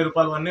 140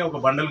 రూపాయలు అన్నీ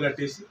ఒక బండల్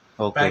కట్టేసి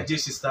ప్యాక్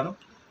చేసి ఇస్తాను.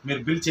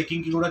 మీరు బిల్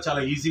చెకింగ్ కి కూడా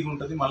చాలా ఈజీగా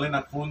ఉంటుంది. మళ్ళీ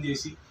నాకు ఫోన్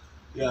చేసి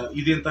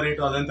ఇది ఎంత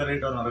రేటు అదెంత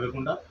రేటు అని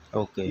అడగకుండా.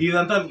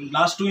 ఇదంతా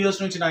లాస్ట్ 2 years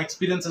నుంచి నా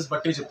ఎక్స్పీరియన్సెస్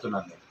బట్టే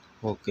చెప్తున్నాను నేను.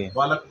 ఓకే.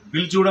 వాళ్ళకి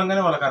బిల్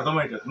చూడంగానే వాళ్ళకి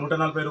అర్థమయ్యేటట్టు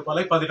 140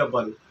 రూపాయలు 10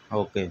 డబ్బాలు.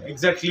 ఓకే.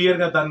 ఎగ్జాక్ట్ క్లియర్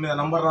గా దాని మీద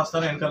నంబర్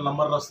రాస్తాను, వెనకాల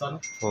నంబర్ రాస్తాను.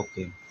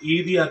 ఓకే.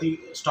 ఇది అది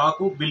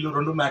స్టాకు బిల్లు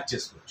 2 మ్యాచ్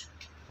చేసుకోవచ్చు.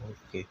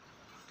 ఓకే.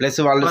 ప్లస్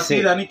వాళ్ళు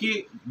దానికి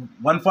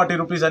 140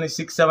 రూపీస్ అని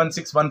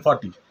 676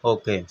 140.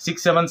 ఓకే.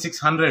 676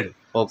 100.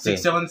 ఓకే.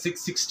 676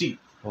 60.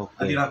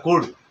 అది నా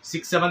కోడ్.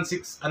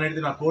 676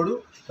 అనేది నా కోడ్.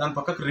 దాని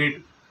పక్కకు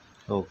రేటు.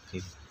 ఓకే.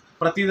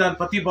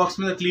 ప్రతి బాక్స్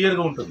మీద క్లియర్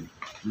గా ఉంటుంది.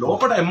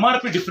 లోపల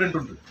ఎంఆర్పి డిఫరెంట్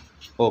ఉంటుంది.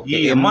 ఈ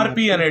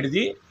ఎంఆర్పి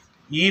అనేది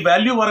ఈ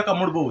వాల్యూ వరకు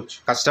అమ్ముడుపోవచ్చు.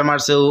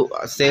 కస్టమర్స్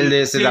సేల్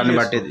చేసే దాన్ని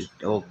బట్టి.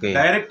 ఓకే.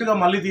 డైరెక్ట్ గా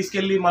మళ్ళీ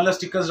తీసుకెళ్లి మళ్ళీ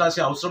స్టిక్కర్స్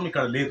రాసే అవసరం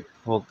ఇక్కడ లేదు.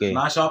 ఓకే.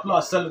 నా షాప్ లో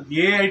అస్సలు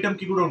ఏ ఐటమ్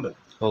కి కూడా ఉండదు.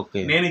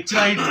 ఓకే. నేను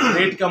ఇచ్చిన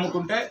రేట్ కి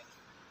అమ్ముకుంటే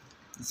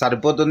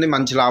సరిపోతుంది.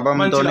 మంచి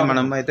లాభంతో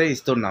మనం అయితే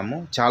ఇస్తున్నాము.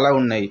 చాలా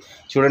ఉన్నాయి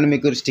చూడండి.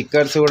 మీకు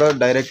స్టిక్కర్స్ కూడా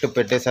డైరెక్ట్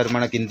పెట్టేశారు.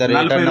 మనకి ఇంత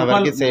రేట్ అన్న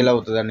వరకు సేల్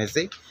అవుతుంది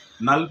అనేసి.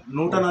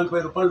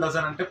 140 రూపాయలు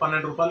డజన్ అంటే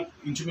 12 రూపాయలు,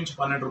 ఇంచుమించు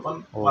 12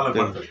 రూపాయలు వాళ్ళకి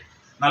పడుతుంది.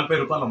 40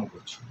 రూపాయలు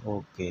అమ్ముకోవచ్చు.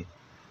 Okay.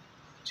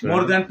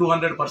 More than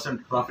 200%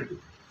 profit.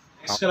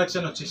 Next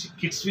collection వచ్చేసి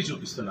కిడ్స్ వి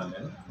చూపిస్తున్నాను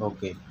నేను.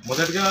 ఓకే.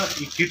 మొదటిగా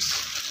ఈ కిడ్స్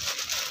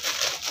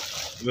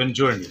ఇవన్నీ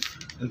చూడండి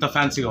ఎంత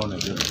ఫ్యాన్సీగా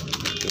ఉన్నాయి.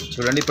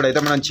 చూడండి ఇప్పుడైతే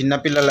మనం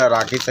చిన్నపిల్లల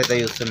రాఖీస్ అయితే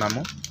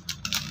చూస్తున్నాము.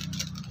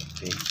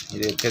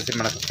 ఇది వచ్చేసి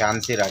మనకు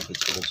ఫ్యాన్సీ రాఖీ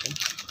చూడొచ్చు.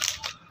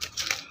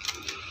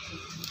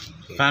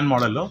 ఫ్యాన్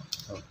మోడల్లో.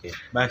 ఓకే.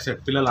 బ్యాక్ సైడ్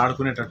పిల్లలు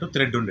ఆడుకునేటట్టు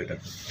థ్రెడ్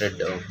ఉండేటట్టు.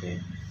 థ్రెడ్. ఓకే.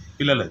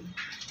 పిల్లలది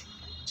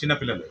చిన్న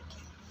పిల్లలు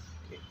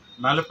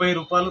 40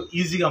 రూపాయలు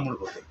ఈజీగా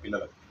అమ్ముడుపోతాయి.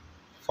 పిల్లలకు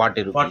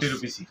 40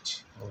 రూపీస్ ఈచ్.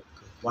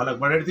 వాళ్ళకి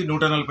పడేది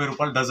 140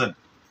 రూపాయలు డజన్.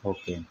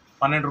 ఓకే.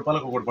 12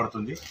 రూపాయలకు ఒకటి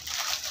పడుతుంది.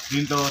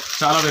 దీంతో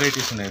చాలా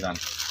వెరైటీస్ ఉన్నాయి.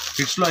 దాంట్లో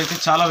కిడ్స్లో అయితే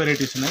చాలా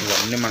వెరైటీస్ ఉన్నాయి.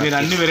 నేను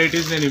అన్ని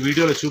వెరైటీస్ నేను ఈ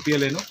వీడియోలో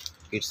చూపించలేను.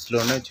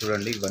 కిడ్స్లోనే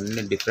చూడండి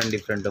ఇవన్నీ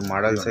డిఫరెంట్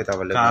మోడల్స్ అయితే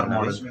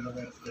అవైలబుల్.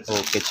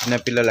 ఓకే.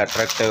 చిన్నపిల్లలు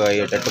అట్రాక్ట్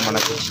అయ్యేటట్టు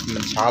మనకు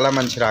చాలా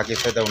మంచి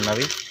రాఖీస్ అయితే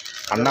ఉన్నవి.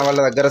 అన్న వాళ్ళ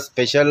దగ్గర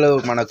స్పెషల్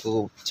మనకు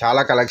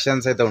చాలా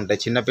కలెక్షన్స్ అయితే ఉంటాయి.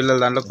 చిన్నపిల్లల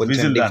దాంట్లో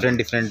కొంచెం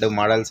డిఫరెంట్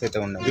మోడల్స్ అయితే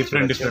ఉన్నాయి.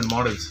 Different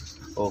models.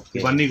 ఓకే.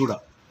 ఇవన్నీ కూడా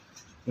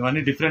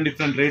ఇవన్నీ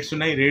డిఫరెంట్ రేట్స్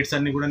ఉన్నాయి. రేట్స్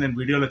అన్ని కూడా నేను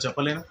వీడియోలో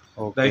చెప్పలేను.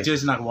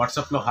 దయచేసి నాకు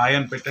వాట్సాప్లో హాయ్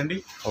అని పెట్టండి.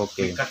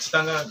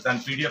 ఖచ్చితంగా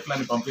దాని పీడిఎఫ్లో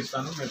అని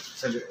పంపిస్తాను. మీరు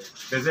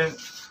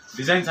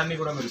డిజైన్స్ అన్ని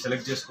కూడా మీరు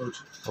సెలెక్ట్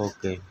చేసుకోవచ్చు.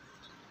 ఓకే,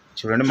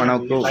 చూడండి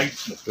మనకు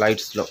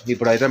లైట్స్లో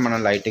ఇప్పుడైతే మనం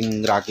లైటింగ్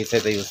రాఖీస్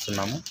అయితే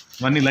చూస్తున్నాము.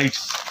 ఇవన్నీ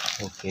లైట్స్.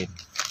 ఓకే,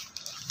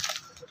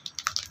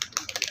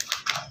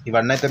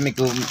 ఇవన్నీ అయితే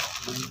మీకు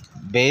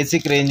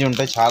బేసిక్ రేంజ్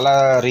ఉంటాయి, చాలా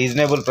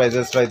రీజనబుల్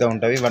ప్రైజెస్లో అయితే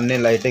ఉంటాయి. ఇవన్నీ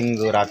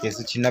లైటింగ్ రాఖీస్,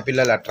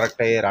 చిన్నపిల్లలు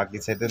అట్రాక్ట్ అయ్యే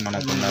రాఖీస్ అయితే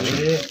మనకు ఉన్నవి.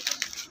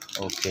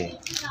 ఓకే,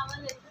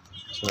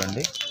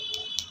 చూడండి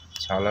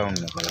చాలా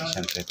ఉన్నాయి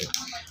కలెక్షన్స్ అయితే.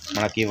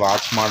 మనకి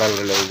వాచ్ మోడల్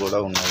కూడా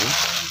ఉన్నది.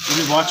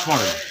 ఇది వాచ్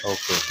మోడల్.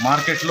 ఓకే,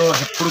 మార్కెట్లో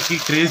ఎప్పుడుకి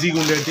క్రేజీగా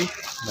ఉండేది.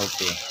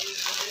 ఓకే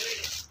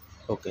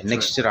ఓకే,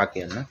 నెక్స్ట్ రాఖీ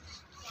అన్న.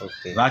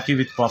 Okay, Rakhi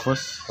with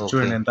poppers.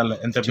 చూడండి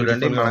ఎంత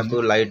చూడండి మనకు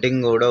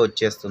లైటింగ్ కూడా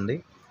వచ్చేస్తుంది.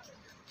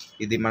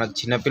 ఇది మనకు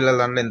చిన్నపిల్లల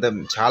దాంట్లో ఎంత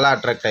చాలా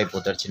అట్రాక్ట్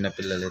అయిపోతారు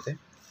చిన్నపిల్లలు అయితే.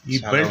 ఈ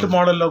బెల్ట్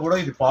మోడల్లో కూడా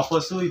ఇది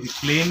పాపర్స్, ఇది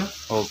ప్లెయిన్.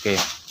 ఓకే,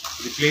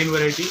 ఇది ప్లెయిన్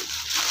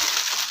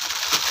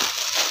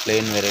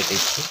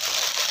వెరైటీస్.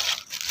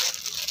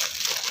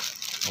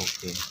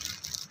 ఓకే,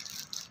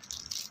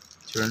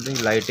 చూడండి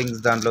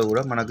లైటింగ్స్ దాంట్లో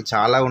కూడా మనకు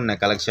చాలా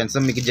ఉన్నాయి కలెక్షన్స్.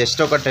 మీకు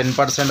జస్ట్ ఒక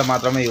 10%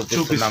 మాత్రమే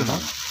చూపిస్తున్నాము.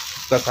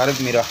 ఒకసారి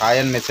మీరు హాయ్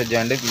అని మెసేజ్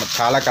చేయండి,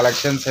 చాలా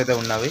కలెక్షన్స్ అయితే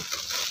ఉన్నవి.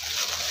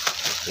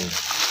 ఓకే,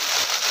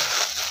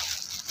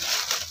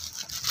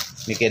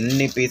 మీకు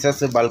ఎన్ని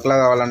పీసెస్ బల్క్లో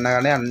కావాలన్నా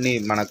కానీ అన్నీ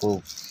మనకు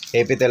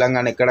ఏపీ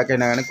తెలంగాణ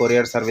ఎక్కడికైనా కానీ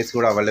కొరియర్ సర్వీస్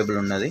కూడా అవైలబుల్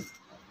ఉన్నది.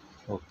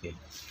 ఓకే,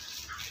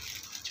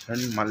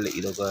 చూడండి మళ్ళీ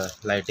ఇదొక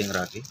లైటింగ్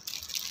రాఖీ.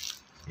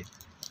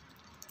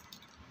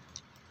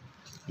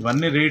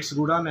 ఇవన్నీ రేట్స్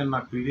కూడా నేను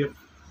నాకు పీడిఎఫ్,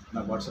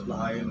 నాకు వాట్సాప్లో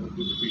హాయ్ అని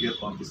పీడిఎఫ్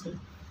పంపిస్తాను.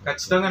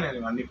 ఖచ్చితంగా నేను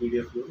ఇవన్నీ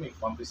పీడిఎఫ్లో మీకు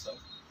పంపిస్తాను.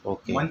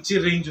 ఓకే, మంచి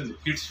రేంజ్ ఉంది.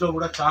 కిడ్స్లో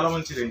కూడా చాలా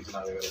మంచి రేంజ్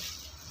నా దగ్గర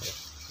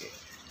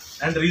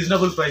అండ్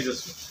రీజనబుల్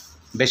ప్రైజెస్,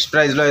 బెస్ట్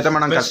ప్రైస్లో అయితే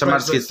మనం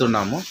కస్టమర్స్కి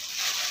ఇస్తున్నాము.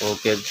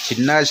 ఓకే,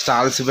 చిన్న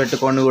స్టాల్స్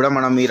పెట్టుకొని కూడా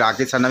మనం ఈ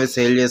రాఖీస్ అన్నవి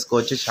సేల్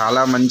చేసుకోవచ్చు.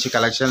 చాలా మంచి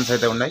కలెక్షన్స్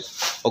అయితే ఉన్నాయి.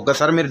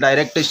 ఒక్కసారి మీరు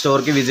డైరెక్ట్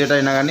స్టోర్కి విజిట్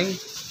అయినా కానీ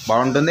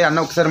బాగుంటుంది.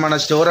 అన్న ఒకసారి మన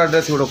స్టోర్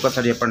అడ్రస్ కూడా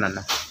ఒక్కసారి చెప్పండి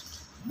అన్న.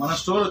 మన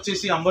స్టోర్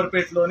వచ్చేసి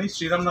అంబర్పేట్లోని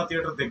శ్రీరామ్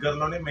థియేటర్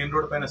దగ్గరలోనే మెయిన్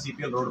రోడ్ పైన,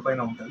 సిపిఎల్ రోడ్ పైన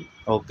ఉంటుంది.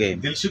 ఓకే,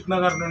 దిల్సుఖ్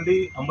నగర్ నుండి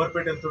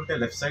అంబర్పేట్ వెళ్తుంటే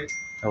లెఫ్ట్ సైడ్,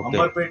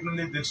 అంబర్పేట్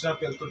నుండి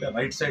దిల్సుఖ్ వెళ్తుంటే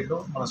రైట్ సైడ్ లో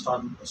మన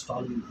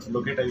స్టాల్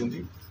లొకేట్ అయ్యి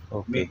ఉంది.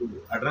 మీకు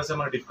అడ్రస్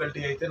ఏమైనా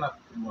డిఫికల్టీ అయితే నాకు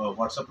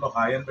వాట్సాప్లో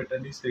హాయ్ అని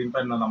పెట్టండి. స్క్రీన్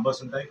పైన నా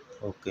నంబర్స్ ఉంటాయి.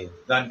 ఓకే,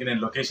 దానికి నేను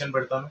లొకేషన్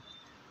పెడతాను.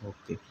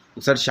 ఓకే,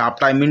 ఒకసారి షాప్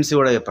టైమింగ్స్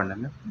కూడా చెప్పండి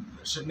అన్న.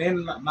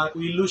 నాకు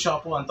ఇల్లు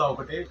షాపు అంతా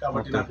ఒకటే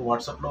కాబట్టి నాకు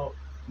వాట్సాప్లో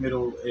మీరు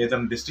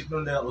ఏదైనా డిస్ట్రిక్ట్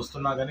నుండి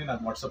వస్తున్నా కానీ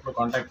నాకు వాట్సాప్లో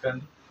కాంటాక్ట్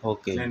కండి.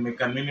 ఓకే, నేను మీకు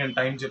కన్వీనియంట్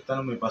టైం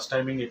చెప్తాను. మీ బస్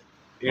టైమింగ్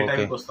ఏ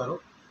టైంకి వస్తారో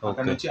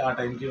అక్కడ నుంచి ఆ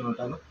టైంకి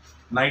ఉంటాను.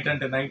 నైట్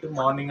అంటే నైట్,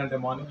 మార్నింగ్ అంటే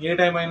మార్నింగ్, ఏ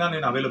టైం అయినా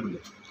నేను అవైలబుల్.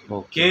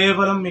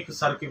 కేవలం మీకు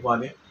సరుకు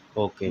ఇవ్వాలి.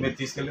 ఓకే, మీరు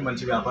తీసుకెళ్ళి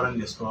మంచి వ్యాపారం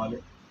చేసుకోవాలి.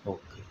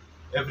 ఓకే,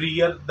 ఎవ్రీ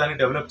ఇయర్ దాన్ని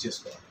డెవలప్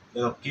చేసుకోవాలి.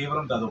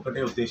 కేవలం అది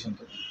ఒకటే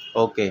ఉద్దేశంతో.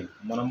 ఓకే,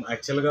 మనం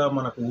యాక్చువల్గా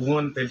మనకు ఊహ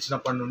అని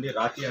తెలిసినప్పటి నుండి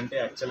రాఖీ అంటే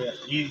యాక్చువల్గా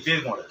ఇదే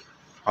మోడల్.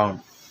 అవును,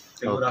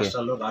 తెలుగు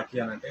రాష్ట్రాల్లో రాఖీ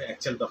అని అంటే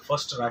యాక్చువల్ ద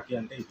ఫస్ట్ రాఖీ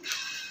అంటే ఇది.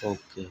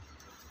 ఓకే,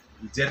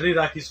 జెర్రీ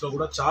రాఖీస్లో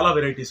కూడా చాలా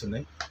వెరైటీస్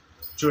ఉన్నాయి.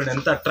 చూడండి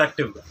ఎంత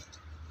అట్రాక్టివ్గా.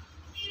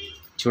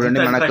 చూడండి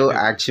మనకు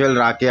యాక్చువల్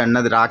రాఖీ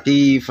అన్నది, రాఖీ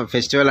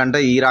ఫెస్టివల్ అంటే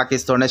ఈ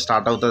రాఖీస్తోనే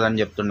స్టార్ట్ అవుతుంది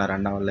అని చెప్తున్నారు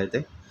అన్న వాళ్ళు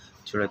అయితే.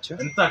 చూడొచ్చు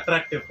ఎంత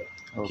అట్రాక్టివ్.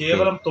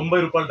 కేవలం 90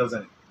 రూపాయలు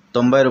డజన్.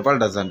 90 రూపాయలు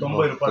డజన్.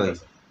 90 రూపాయలు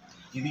డజన్.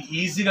 ఇది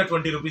ఈజీగా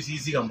 20 రూపీస్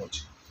ఈజీగా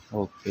అమ్మవచ్చు.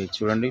 ఓకే,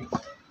 చూడండి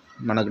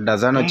మనకు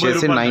డజన్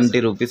వచ్చేసి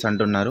 90 రూపీస్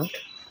అంటున్నారు.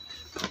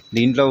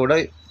 దీంట్లో కూడా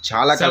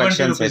చాలా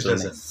కలెక్షన్స్ అయితే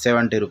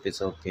 70 రూపీస్.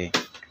 Okay,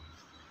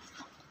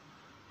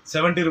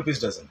 70 rupees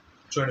dozen.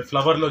 చూడండి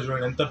ఫ్లవర్లో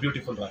చూడండి ఎంత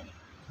బ్యూటిఫుల్ రాఖీ,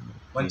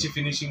 మంచి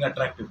finishing,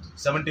 attractive.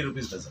 70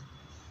 rupees dozen.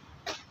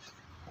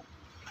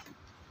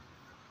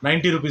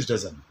 90 rupees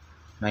dozen.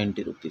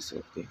 90 rupees.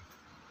 Okay,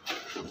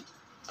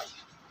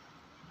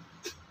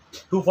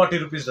 240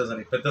 rupees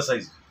dozen. పెద్ద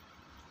సైజ్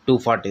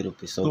 240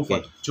 రూపీస్. ఓకే,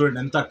 చూడండి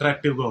ఎంత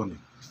అట్రాక్టివ్గా ఉంది.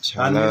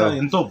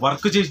 ఎంతో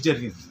వర్క్ చేసి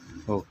జరిగింది.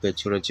 ఓకే,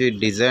 చూడొచ్చు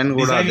డిజైన్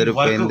కూడా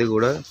అదిరిపోయింది,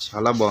 కూడా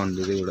చాలా బాగుంది.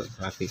 ఇది కూడా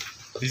రాఖీ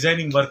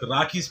డిజైనింగ్ వర్క్,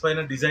 రాఖీస్ పైన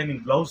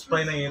డిజైనింగ్, బ్లౌజ్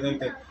పైన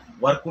ఏదైతే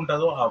వర్క్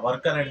ఉంటుందో ఆ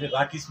వర్క్ అనేది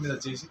రాఖీస్ మీద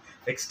చేసి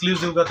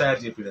ఎక్స్క్లూజివ్గా తయారు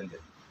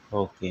చేయడం.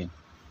 ఓకే,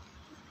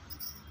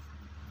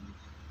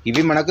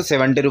 ఇవి మనకు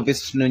 70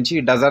 రూపీస్ నుంచి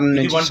డజన్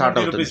నుంచి స్టార్ట్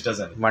అవుతుంది.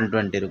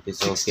 120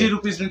 రూపీస్. 60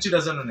 రూపీస్ నుంచి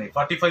డజన్ ఉన్నాయి.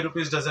 45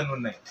 రూపీస్ డజన్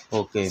ఉన్నాయి.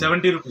 Okay,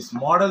 70 rupees.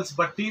 మోడల్స్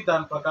బట్టి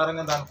దాని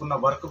ప్రకారంగా దానికి ఉన్న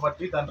వర్క్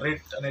బట్టి దాని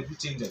రేట్ అనేది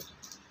చేంజ్ అవుతుంది.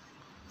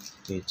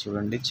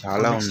 చూడండి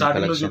చాలా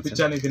స్టార్టింగ్ లో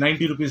చూపించాను. ఇది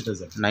 90 రూపీస్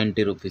డజన్.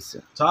 90 రూపీస్.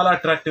 చాలా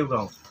అట్రాక్టివ్ గా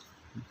ఉంది.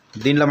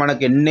 దీంట్లో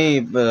మనకి ఎన్ని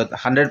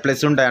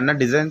 100+ ఉంటాయన్న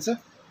డిజైన్స్?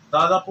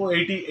 దాదాపు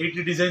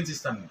 80 డిజైన్స్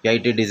ఇస్తాను.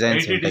 80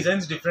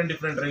 డిజైన్స్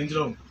డిఫరెంట్ రేంజ్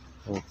లో ఉంటాయి.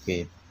 ఓకే,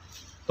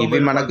 ఇవి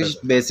మనకి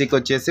బేసిక్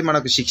వచ్చేసి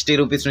మనకు 60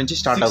 రూపీస్ నుంచి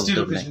స్టార్ట్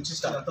అవుతుంది.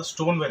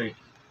 Stone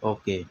variety.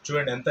 ఓకే,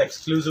 చూడండి ఎంత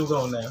ఎక్స్క్లూజివ్ గా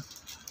ఉన్నాయో.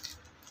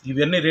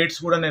 ఇవన్నీ రేట్స్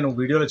కూడా నేను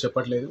వీడియోలో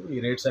చెప్పట్లేదు. ఈ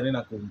రేట్స్ అన్ని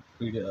నాకు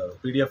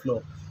పీడిఎఫ్లో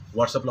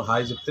వాట్సాప్లో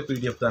హాయ్ చెప్తే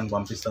పీడిఎఫ్ దాన్ని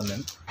పంపిస్తాను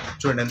నేను.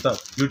 చూడండి ఎంత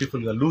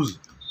బ్యూటిఫుల్గా లూజ్.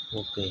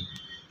 ఓకే,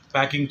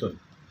 ప్యాకింగ్తో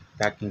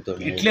ప్యాకింగ్ తో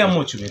ఇట్లే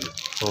అమ్మొచ్చు మీరు.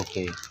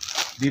 ఓకే,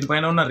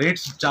 దీనిపైన ఉన్న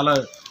రేట్స్ చాలా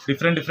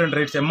డిఫరెంట్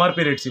రేట్స్,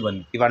 ఎంఆర్పి రేట్స్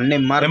ఇవన్నీ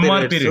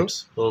ఎంఆర్పి రేట్స్.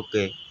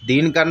 ఓకే,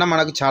 దీనికన్నా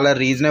మనకు చాలా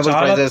రీజనబుల్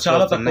ప్రైసెస్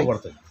చాలా తక్కువ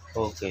పడతాయి.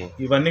 ఓకే,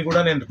 ఇవన్నీ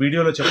కూడా నేను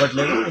వీడియోలో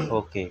చెప్పట్లేదు.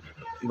 ఓకే,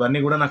 ఇవన్నీ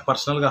కూడా నాకు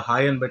పర్సనల్గా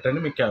హాయ్ అని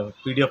పెట్టండి, మీకు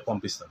పీడిఎఫ్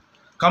పంపిస్తాను.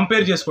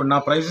 కంపేర్ చేసుకోండి,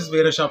 నా ప్రైసెస్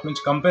వేరే షాప్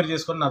నుంచి కంపేర్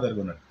చేసుకొని నా దగ్గర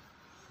ఉన్నాడు.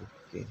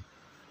 ఓకే,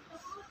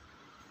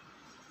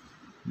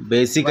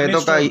 బేసిక్ అయితే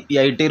ఒక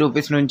 80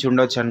 రూపీస్ నుంచి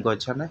ఉండొచ్చు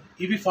అనుకోవచ్చు అన్న.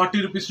 ఇవి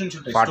 40 రూపీస్ నుంచి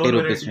ఉంటాయి, 40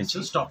 రూపీస్ నుంచి,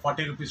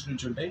 40 రూపీస్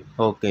నుంచి ఉంటాయి.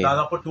 ఓకే,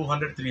 దాదాపు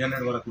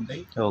 200-300 వరకు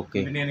ఉంటాయి.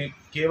 ఓకే, నేను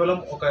కేవలం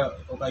ఒక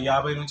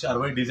 50 నుంచి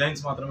 60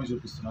 డిజైన్స్ మాత్రమే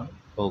చూపిస్తున్నాను.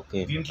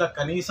 ఓకే, దీంట్లో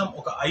కనీసం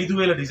ఒక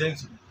 5000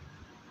 డిజైన్స్ ఉన్నాయి,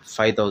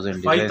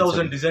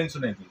 5000 డిజైన్స్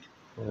ఉన్నాయి.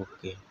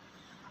 ఓకే,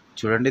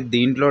 చూడండి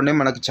దీంట్లోనే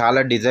మనకు చాలా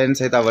డిజైన్స్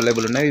అయితే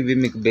అవైలబుల్ ఉన్నాయి. ఇవి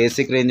మీకు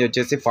బేసిక్ రేంజ్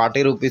వచ్చేసి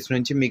 40 రూపీస్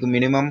నుంచి మీకు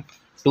మినిమం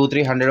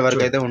 200-300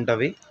 వరకు అయితే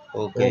ఉంటవి.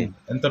 ఓకే,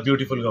 ఎంత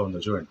బ్యూటిఫుల్ గా ఉందో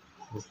చూడండి.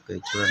 ఓకే,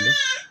 చూడండి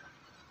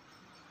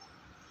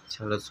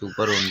చాలా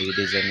సూపర్ ఉంది ఈ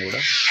డిజైన్ కూడా.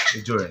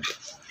 ఇది చూడండి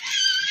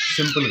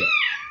సింపుల్ గా.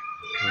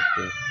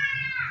 ఓకే,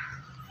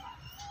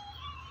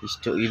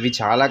 ఇవి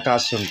చాలా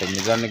కాస్ట్ ఉంటాయి,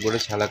 నిజానికి కూడా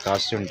చాలా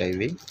కాస్ట్ ఉంటాయి.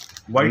 ఇవి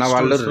ఉన్న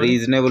వాళ్ళు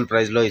రీజనబుల్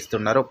ప్రైస్ లో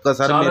ఇస్తున్నారు.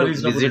 ఒక్కసారి మీరు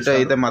విజిట్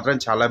అయితే మాత్రం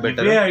చాలా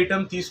బెటర్. ఏ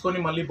ఐటమ్ తీసుకొని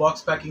మళ్ళీ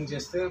బాక్స్ ప్యాకింగ్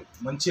చేస్తే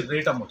మంచి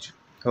రేట్ అమ్మొచ్చు.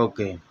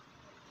 ఓకే,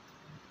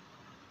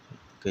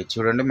 ఓకే,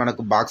 చూడండి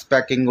మనకు బాక్స్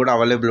ప్యాకింగ్ కూడా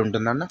అవైలబుల్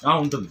ఉంటుందన్న.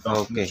 ఉంటుంది,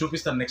 ఓకే,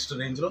 చూపిస్తాను నెక్స్ట్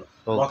రేంజ్ లో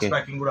బాక్స్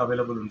ప్యాకింగ్ కూడా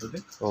అవైలబుల్ ఉంటుంది.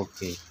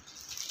 ఓకే,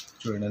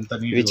 చూడండి ఎంత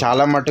ఇవి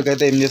చాలా మట్టుకు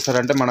అయితే ఏం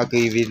చేస్తారంటే మనకి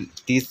ఇవి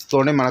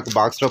తీసుకొని మనకు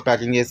బాక్స్ లో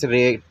ప్యాకింగ్ చేసి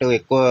రేట్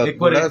ఎక్కువ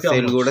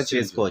సేల్ కూడా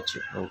చేసుకోవచ్చు.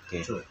 ఓకే,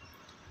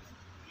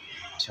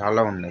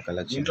 చాలా ఉన్నాయి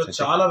కలెక్షన్, దీంట్లో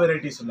చాలా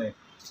వెరైటీస్ ఉన్నాయి,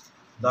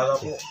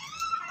 దాదాపు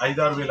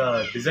 5-6 వేల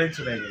డిజైన్స్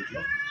ఉన్నాయి.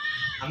 దీంట్లో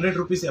 100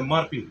 రూపీస్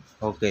ఎంఆర్పి.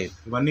 ఓకే,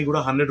 ఇవన్నీ కూడా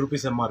 100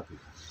 రూపీస్ ఎంఆర్పి.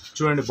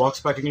 చూడండి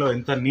బాక్స్ ప్యాకింగ్ లో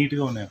ఎంత నీట్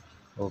గా ఉన్నాయో.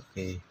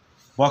 Okay,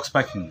 box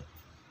packing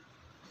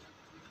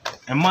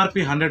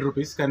MRP 100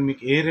 rupees, కానీ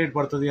మీకు ఏ రేట్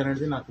పడుతుంది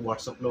అనేది నాకు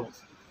వాట్సాప్లో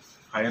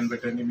హాయ్ అని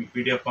పెట్టండి, మీకు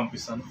పీడిఎఫ్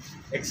పంపిస్తాను.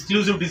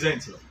 ఎక్స్క్లూజివ్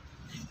డిజైన్స్,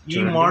 ఈ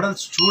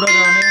మోడల్స్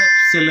చూడగానే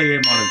సెల్ అయ్యే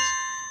మోడల్స్.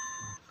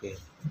 ఓకే,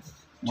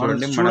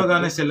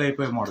 చూడగానే సెల్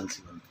అయిపోయే మోడల్స్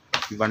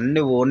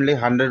ఇవన్నీ ఓన్లీ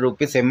 100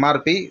 రూపీస్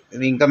ఎంఆర్పి.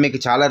 ఇంకా మీకు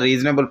చాలా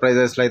రీజనబుల్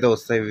ప్రైజెస్లో అయితే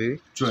వస్తాయి, ఇవి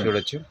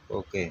చూడొచ్చు.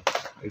 ఓకే,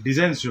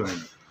 డిజైన్స్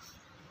చూడండి,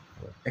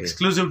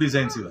 ఎక్స్క్లూజివ్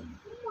డిజైన్స్ ఇవన్నీ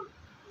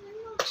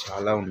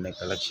చాలా ఉన్నాయి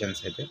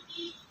కలెక్షన్స్ అయితే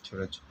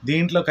చూడొచ్చు.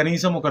 దీంట్లో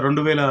కనీసం ఒక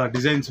 2000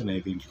 డిజైన్స్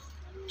ఉన్నాయి. దీంట్లో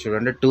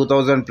చూడండి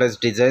 2000+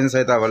 డిజైన్స్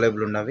అయితే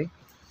అవైలబుల్ ఉన్నవి.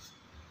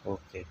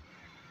 ఓకే,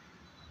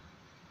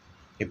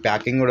 ఈ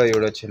ప్యాకింగ్ కూడా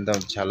చూడొచ్చు, ఎంత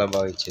చాలా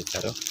బాగా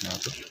ఇచ్చేసారు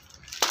నాకు.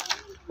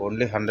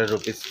 ఓన్లీ 100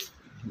 రూపీస్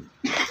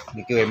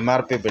మీకు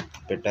ఎంఆర్పి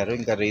పెట్టారు,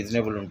 ఇంకా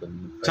రీజనబుల్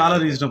ఉంటుంది, చాలా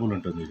రీజనబుల్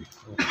ఉంటుంది ఇది.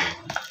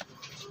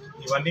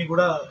 ఇవన్నీ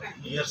కూడా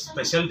year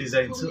special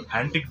designs,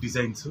 antique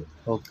designs.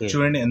 Okay,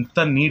 చూడండి ఎంత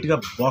నీట్గా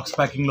బాక్స్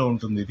ప్యాకింగ్లో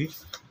ఉంటుంది, ఇది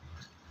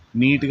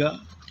నీట్గా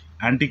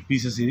యాంటిక్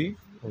పీసెస్. ఇది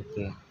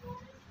ఓకే,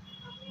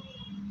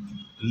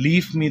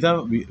 లీఫ్ మీద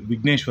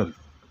విఘ్నేశ్వర్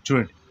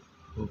చూడండి.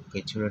 ఓకే,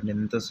 చూడండి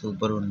ఎంత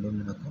సూపర్ ఉంది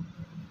మనకు,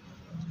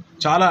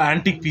 చాలా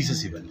యాంటిక్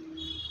పీసెస్ ఇవన్నీ.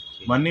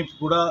 ఇవన్నీ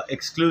కూడా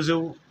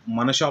ఎక్స్క్లూజివ్,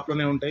 మన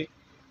షాప్లోనే ఉంటాయి.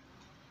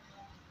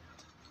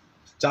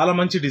 చాలా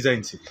మంచి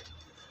డిజైన్స్.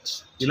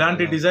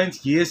 ఇలాంటి డిజైన్స్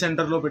ఏ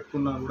సెంటర్లో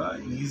పెట్టుకున్నా కూడా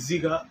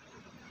ఈజీగా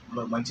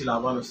మంచి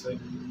లాభాలు వస్తాయి.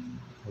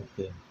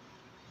 ఓకే,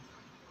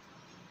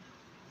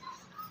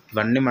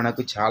 ఇవన్నీ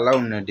మనకు చాలా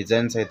ఉన్నాయి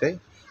డిజైన్స్ అయితే.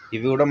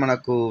 ఇవి కూడా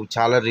మనకు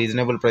చాలా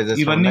రీజనబుల్ ప్రైజెస్.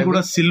 ఇవన్నీ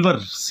కూడా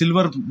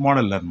సిల్వర్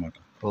మోడల్ అన్నమాట.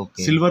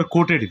 Okay, silver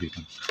coated. ఇది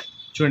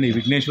చూడండి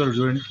విఘ్నేశ్వర్,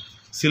 చూడండి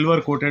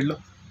సిల్వర్ కోటెడ్లో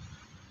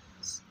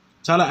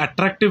చాలా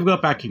అట్రాక్టివ్గా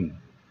ప్యాకింగ్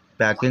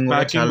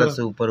చాలా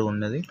సూపర్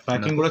ఉన్నది.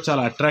 ప్యాకింగ్ కూడా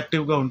చాలా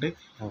అట్రాక్టివ్గా ఉంటాయి.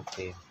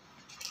 ఓకే,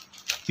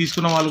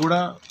 తీసుకున్న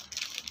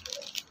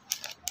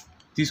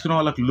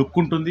వాళ్ళకి లుక్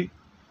ఉంటుంది,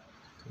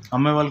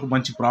 అమ్మే వాళ్ళకు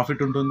మంచి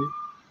ప్రాఫిట్ ఉంటుంది.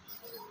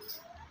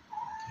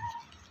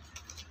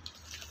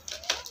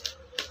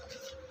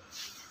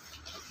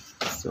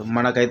 సో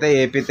మనకైతే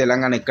ఏపీ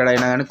తెలంగాణ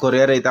ఎక్కడైనా కానీ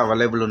కొరియర్ అయితే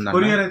అవైలబుల్ ఉంది.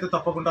 కొరియర్ అయితే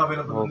తప్పకుండా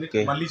అవైలబుల్ ఉంది.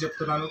 మళ్ళీ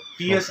చెప్తున్నాను,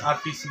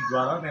 TSRTC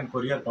ద్వారా నేను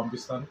కొరియర్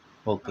పంపిస్తాను.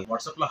 ఓకే,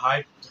 వాట్సాప్లో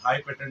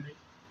హాయ్ పెట్టండి,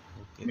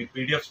 మీకు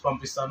పీడిఎఫ్స్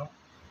పంపిస్తాను.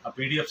 ఆ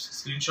పీడిఎఫ్స్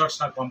స్క్రీన్ షాట్స్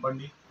నాకు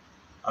పంపండి.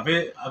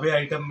 అవే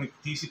ఐటమ్ మీకు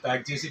తీసి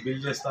ప్యాక్ చేసి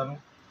బిల్ చేస్తాను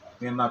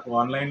నేను. నాకు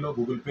ఆన్లైన్లో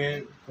గూగుల్ పే,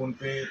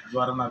 ఫోన్పే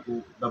ద్వారా నాకు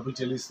డబ్బులు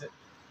చెల్లిస్తే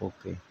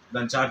ఓకే,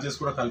 దాని ఛార్జెస్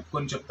కూడా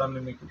కలుపుకొని చెప్తాను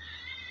నేను మీకు.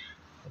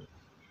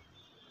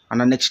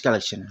 అన్న నెక్స్ట్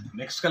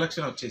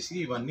కలెక్షన్ వచ్చేసి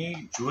ఇవన్నీ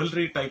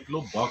జ్యువెలరీ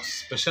టైప్లో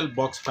స్పెషల్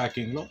బాక్స్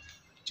ప్యాకింగ్లో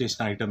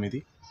చేసిన ఐటమ్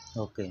ఇది.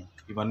 ఓకే,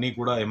 ఇవన్నీ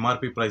కూడా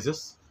ఎంఆర్పి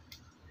ప్రైజెస్.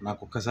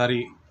 నాకు ఒక్కసారి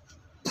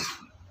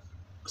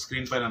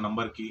స్క్రీన్ పైన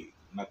నంబర్కి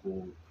నాకు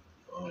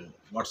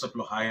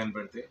వాట్సాప్లో హాయ్ అని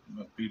పెడితే,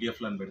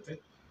 పీడిఎఫ్లో అని పెడితే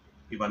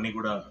ఇవన్నీ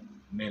కూడా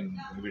నేను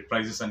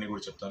ప్రైజెస్ అన్నీ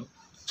కూడా చెప్తాను.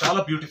 చాలా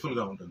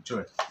బ్యూటిఫుల్గా ఉంటుంది.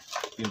 చూడండి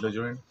దీంట్లో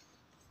చూడండి.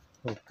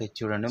 ఓకే,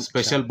 చూడండి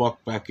స్పెషల్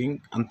బాక్స్ ప్యాకింగ్,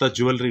 అంతా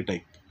జ్యువెలరీ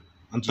టైప్,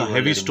 అంతా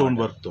హెవీ స్టోన్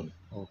వర్క్తో.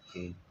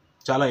 ఓకే,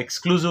 చాలా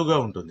ఎక్స్క్లూజివ్గా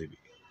ఉంటుంది. ఇది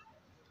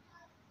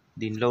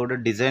దీంట్లో కూడా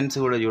డిజైన్స్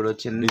కూడా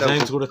చూడొచ్చు.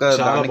 డిజైన్స్ కూడా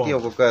దానికి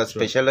ఒక్కొక్క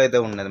స్పెషల్ అయితే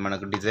ఉన్నది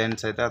మనకు.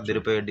 డిజైన్స్ అయితే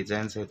అదిరిపోయే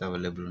డిజైన్స్ అయితే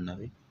అవైలబుల్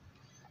ఉన్నవి.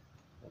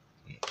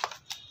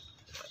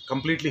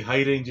 కంప్లీట్లీ హై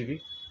రేంజ్ ఇవి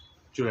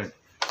చూడండి.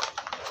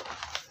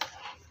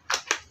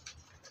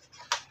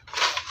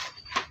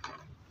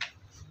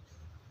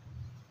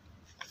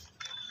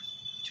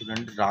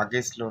 చూడండి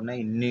రాకేష్లోనే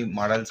ఇన్ని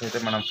మోడల్స్ అయితే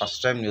మనం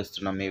ఫస్ట్ టైం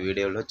చూస్తున్నాం ఈ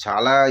వీడియోలో.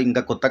 చాలా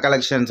ఇంకా కొత్త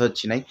కలెక్షన్స్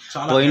వచ్చినాయి.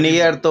 పోయిన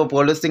ఇయర్తో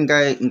పోలిస్తే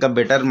ఇంకా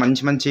బెటర్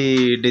మంచి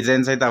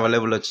డిజైన్స్ అయితే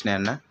అవైలబుల్ వచ్చినాయి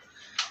అన్న.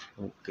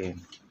 ఓకే,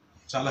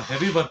 చాలా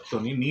హెవీ వర్క్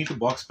తోని, నీట్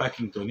బాక్స్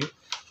ప్యాకింగ్ తోని.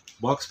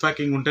 బాక్స్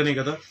ప్యాకింగ్ ఉంటేనే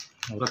కదా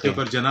ప్రతి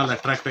ఒక్కరు జనాలు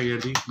అట్రాక్ట్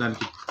అయ్యేది,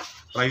 దానికి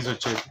ప్రైస్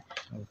వచ్చేది.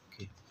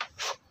 ఓకే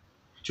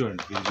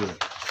చూడండి ఇది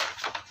చూడండి,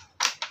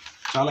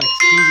 చాలా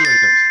ఎక్స్క్లూజివ్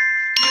ఐటమ్స్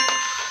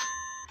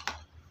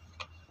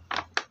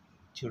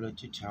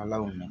చూడొచ్చు. చాలా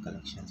ఉన్నాయి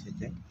కలెక్షన్స్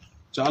అయితే,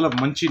 చాలా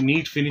మంచి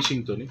నీట్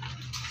ఫినిషింగ్ తోని.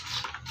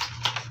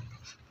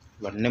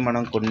 ఇవన్నీ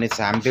మనం కొన్ని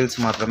శాంపిల్స్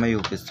మాత్రమే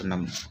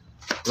చూపిస్తున్నాం.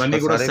 ఇవన్నీ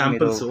కూడా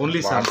శాంపిల్స్,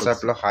 ఓన్లీ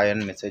వాట్సాప్లో హాయ్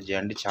అని మెసేజ్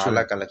చేయండి.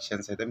 చాలా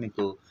కలెక్షన్స్ అయితే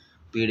మీకు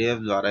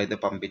పీడిఎఫ్ ద్వారా అయితే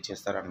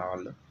పంపించేస్తారు అన్న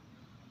వాళ్ళు.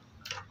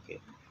 ఓకే,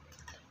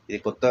 ఇది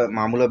కొత్త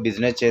మామూలుగా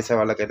బిజినెస్ చేసే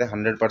వాళ్ళకైతే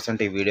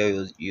 100% ఈ వీడియో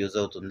యూజ్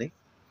అవుతుంది.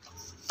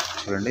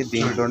 చూడండి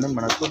దీంట్లోనే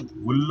మనకు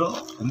వుల్లో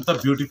ఎంత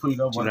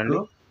బ్యూటిఫుల్గా చూడండి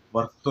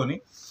వర్క్ తోని.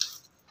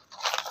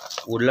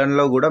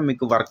 వుల్లన్లో కూడా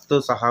మీకు వర్క్తో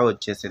సహా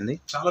వచ్చేసింది,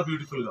 చాలా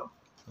బ్యూటిఫుల్గా.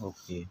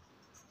 ఓకే,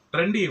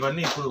 ట్రెండీ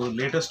ఇవన్నీ ఇప్పుడు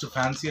లేటెస్ట్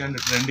ఫ్యాన్సీ అండ్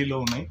ట్రెండీలో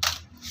ఉన్నాయి.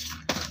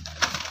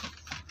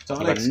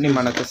 ఇవన్నీ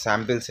మనకు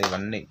శాంపిల్స్,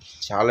 ఇవన్నీ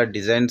చాలా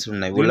డిజైన్స్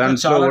ఉన్నాయి.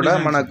 వులన్స్ లో కూడా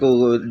మనకు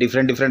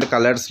డిఫరెంట్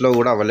కలర్స్ లో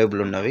కూడా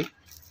అవైలబుల్ ఉన్నవి.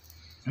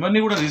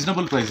 ఇవన్నీ కూడా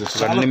రీజనబుల్ ప్రైసెస్,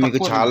 ఇవన్నీ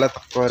మీకు చాలా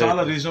తక్కువ,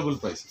 చాలా రీజనబుల్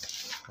ప్రైసెస్.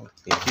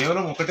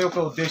 కేవలం ఒకటే ఒక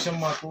ఉద్దేశం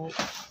మాకు,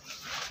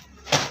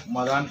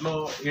 మా దాంట్లో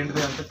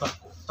ఏంటిది అంటే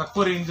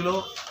తక్కువ రేంజ్లో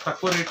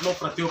తక్కువ రేట్లో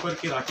ప్రతి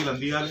ఒక్కరికి రాఖీలు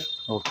అందియాలి.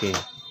 ఓకే,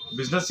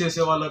 బిజినెస్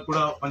చేసే వాళ్ళకు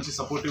కూడా మంచి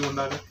సపోర్టివ్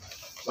ఉండాలి,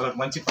 వాళ్ళకి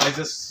మంచి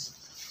ప్రైజెస్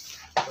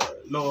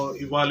లో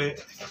ఇవ్వాలి.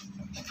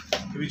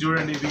 ఇవి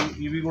చూడండి,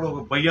 ఇవి కూడా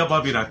ఒక భయ్యా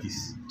బాబీ రాఖీస్.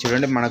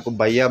 చూడండి మనకు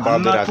భయ్యా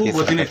బాబీ రాఖీస్,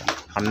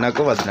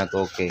 అన్నకు వదినకు.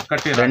 ఓకే,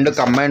 రెండు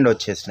కంబైండ్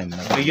వచ్చేసినాయి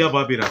మనకు భయ్యా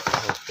బాబీ రాఖీ.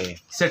 ఓకే,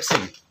 సెట్స్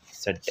ఇవి,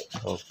 సెట్.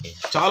 ఓకే,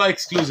 చాలా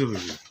ఎక్స్క్లూజివ్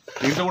ఇవి.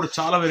 దీంట్లో కూడా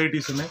చాలా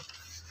వెరైటీస్ ఉన్నాయి.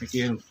 మీకు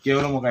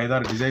కేవలం ఒక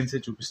 5-6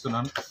 డిజైన్సే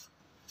చూపిస్తున్నాను.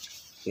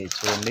 ఓకే,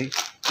 చూడండి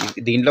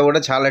దీంట్లో కూడా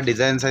చాలా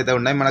డిజైన్స్ అయితే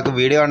ఉన్నాయి. మనకు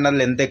వీడియో అన్నది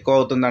లెంత్ ఎక్కువ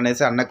అవుతుంది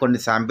అనేసి అన్న కొన్ని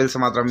శాంపిల్స్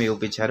మాత్రమే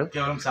చూపించారు,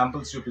 కేవలం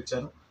శాంపిల్స్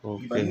చూపించారు.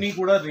 ఇవన్నీ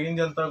కూడా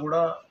రేంజ్ అంతా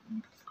కూడా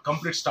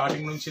కంప్లీట్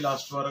స్టార్టింగ్ నుంచి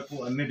లాస్ట్ వరకు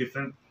అన్ని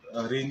డిఫరెంట్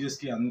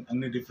రేంజెస్కి,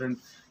 అన్ని డిఫరెంట్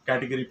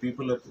కేటగిరీ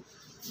పీపుల్లకు,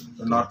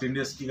 నార్త్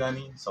ఇండియన్స్కి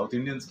కానీ సౌత్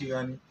ఇండియన్స్కి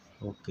కానీ,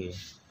 ఓకే,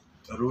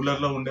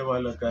 రూరల్లో ఉండే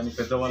వాళ్ళకి కానీ,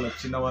 పెద్దవాళ్ళకి,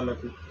 చిన్న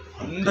వాళ్ళకు,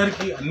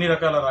 అందరికీ అన్ని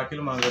రకాల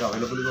రాఖీలు మన దగ్గర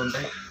అవైలబుల్గా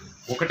ఉంటాయి.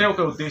 ఒకటే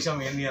ఒక ఉద్దేశం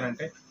ఏంటి అని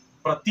అంటే,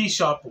 ప్రతి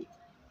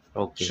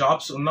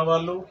షాప్స్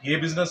ఉన్నవాళ్ళు ఏ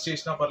బిజినెస్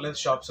చేసినా పర్లేదు,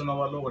 షాప్స్ ఉన్న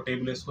వాళ్ళు ఒక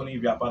టేబుల్ వేసుకొని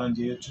వ్యాపారం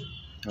చేయొచ్చు.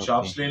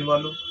 షాప్స్ లేని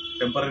వాళ్ళు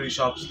టెంపరీ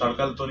షాప్స్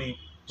తడకలతోని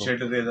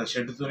షెడ్ లేదా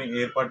షెడ్తోని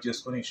ఏర్పాటు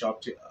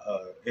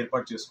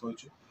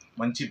చేసుకోవచ్చు.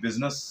 మంచి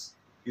బిజినెస్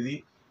ఇది.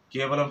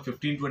 కేవలం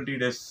 15-20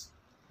 డేస్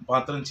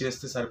మాత్రం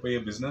చేస్తే సరిపోయే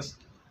బిజినెస్,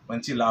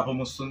 మంచి లాభం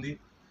వస్తుంది.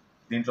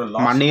 దీంట్లో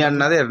మనీ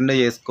అన్నది ఎర్న్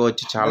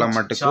చేసుకోవచ్చు.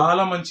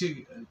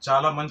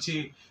 చాలా మంచి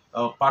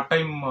పార్ట్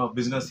టైం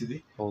బిజినెస్ ఇది.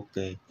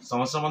 ఓకే,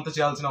 సంవత్సరం అంతా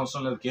చేయాల్సిన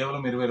అవసరం లేదు,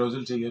 కేవలం 20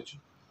 రోజులు చేయొచ్చు.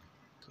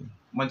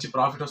 మంచి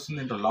ప్రాఫిట్ వస్తుంది,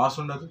 దీంట్లో లాస్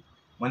ఉండదు,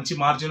 మంచి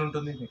మార్జిన్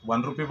ఉంటుంది. మీకు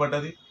 1 రూపీ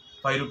పడ్డది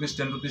 5 రూపీస్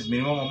 10 రూపీస్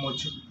మినిమం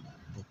అమ్మవచ్చు.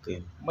 ఓకే,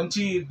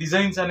 మంచి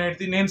డిజైన్స్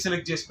అనేది నేను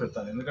సెలెక్ట్ చేసి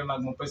పెడతాను, ఎందుకంటే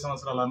నాకు 30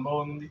 సంవత్సరాల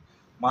అనుభవం ఉంది.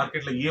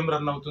 మార్కెట్లో ఏం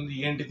రన్ అవుతుంది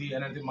ఏంటిది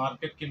అనేది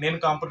మార్కెట్కి నేను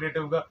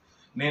కాంపిటేటివ్గా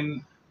నేను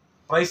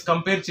ప్రైస్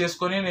కంపేర్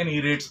చేసుకొని నేను ఈ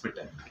రేట్స్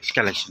పెట్టాను.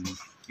 కలెక్షన్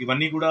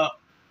ఇవన్నీ కూడా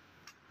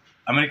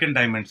అమెరికన్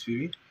డైమండ్స్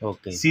ఇవి.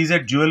 ఓకే,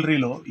 సీజెడ్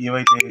జ్యువెలరీలో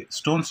ఏవైతే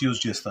స్టోన్స్ యూజ్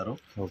చేస్తారో,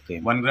 ఓకే,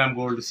 1 గ్రామ్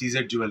గోల్డ్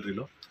సీజెడ్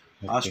జ్యువెలరీలో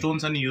ఆ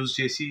స్టోన్స్ అన్ని యూజ్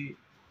చేసి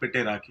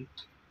పెట్టే రాఖీ.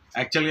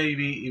 యాక్చువల్గా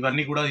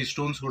ఇవన్నీ కూడా ఈ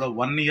స్టోన్స్ కూడా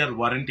 1 ఇయర్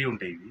వారంటీ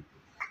ఉంటాయి. ఇవి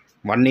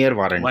 1 ఇయర్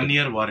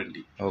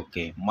వారంటీ.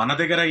 ఓకే, మన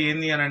దగ్గర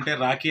ఏంది అని అంటే,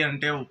 రాఖీ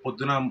అంటే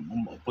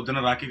పొద్దున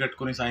రాఖీ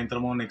కట్టుకుని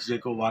సాయంత్రమో నెక్స్ట్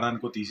డేకో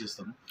వారానికో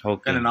తీసేస్తాము.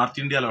 కానీ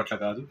నార్త్ ఇండియాలో అట్లా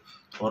కాదు.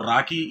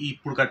 రాఖీ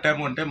ఇప్పుడు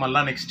కట్టాము అంటే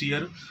మళ్ళీ నెక్స్ట్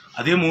ఇయర్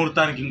అదే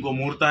ముహూర్తానికి, ఇంకో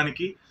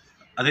ముహూర్తానికి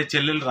అదే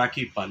చెల్లెలు రాఖీ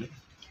ఇప్పాలి.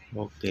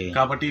 ఓకే,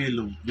 కాబట్టి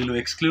వీళ్ళు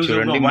ఎక్స్క్లూజివ్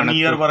 1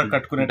 ఇయర్ వరకు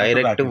కట్టుకునే,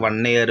 డైరెక్ట్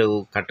 1 ఇయర్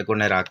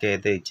కట్టుకునే రాఖీ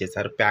అయితే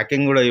ఇచ్చేసారు.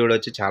 ప్యాకింగ్ కూడా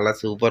చూడొచ్చు, చాలా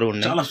సూపర్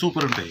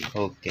ఉంటాయి.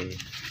 ఓకే,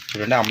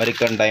 చూడండి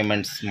అమెరికన్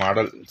డైమండ్స్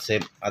మోడల్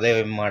సేమ్ అదే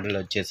మోడల్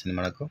వచ్చేసింది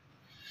మనకు.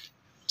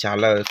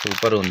 చాలా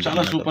సూపర్ ఉంది,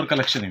 చాలా సూపర్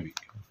కలెక్షన్ ఇవి.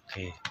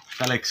 ఓకే,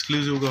 చాలా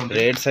ఎక్స్క్లూజివ్గా ఉంటాయి.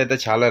 రేట్స్ అయితే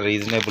చాలా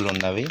రీజనబుల్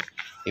ఉన్నవి.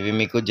 ఇవి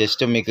మీకు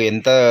జస్ట్ మీకు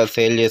ఎంత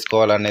సేల్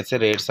చేసుకోవాలనేసి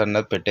రేట్స్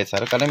అన్నది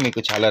పెట్టేశారు, కానీ మీకు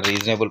చాలా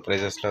రీజనబుల్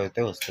ప్రైజెస్లో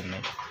అయితే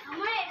వస్తున్నాయి.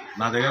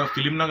 నా దగ్గర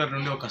ఫిలిం నగర్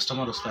నుండి ఒక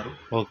కస్టమర్ వస్తారు.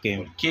 ఓకే,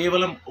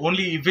 కేవలం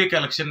ఓన్లీ ఇవే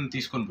కలెక్షన్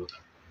తీసుకొని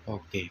పోతారు.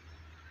 ఓకే,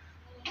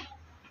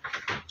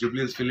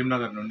 జూబ్లీహిల్స్ ఫిలిం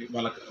నగర్ నుండి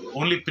వాళ్ళకి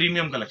ఓన్లీ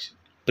ప్రీమియం కలెక్షన్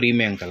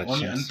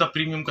ఎంత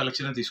ప్రీమియం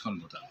కలెక్షన్ తీసుకొని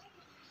పోతారు.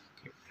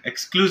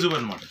 ఎక్స్క్లూజివ్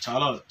అనమాట,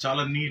 చాలా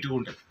చాలా నీట్గా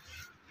ఉంటాయి,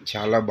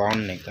 చాలా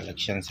బాగున్నాయి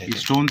కలెక్షన్స్. ఈ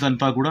స్టోన్స్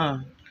అంతా కూడా,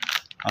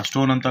 ఆ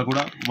స్టోన్ అంతా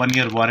కూడా 1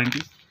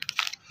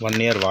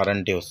 ఇయర్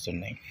వారంటీ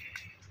వస్తున్నాయి.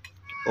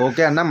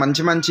 ఓకే అన్న,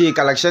 మంచి మంచి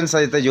కలెక్షన్స్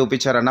అయితే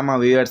చూపించారన్న మా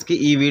వ్యూవర్స్కి.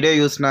 ఈ వీడియో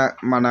చూసిన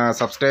మన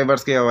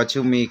సబ్స్క్రైబర్స్కి కావచ్చు,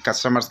 మీ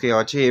కస్టమర్స్కి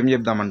కావచ్చు, ఏం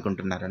చెప్దాం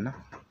అనుకుంటున్నారన్న?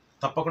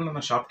 తప్పకుండా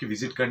నా షాప్కి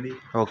విజిట్ కండి.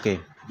 ఓకే.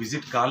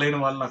 విజిట్ కాలేని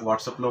వాళ్ళు నాకు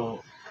వాట్సాప్లో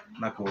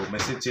నాకు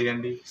మెసేజ్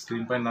చేయండి.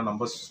 స్క్రీన్ పైన నా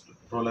నంబర్స్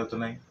రోల్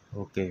అవుతున్నాయి.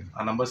 ఓకే.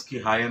 ఆ నంబర్స్కి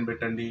హాయ్ అని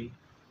పెట్టండి,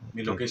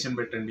 మీ లొకేషన్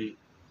పెట్టండి,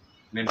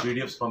 నేను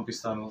పీడిఎఫ్స్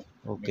పంపిస్తాను.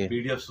 ఓకే.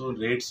 పీడిఎఫ్స్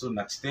రేట్స్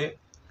నచ్చితే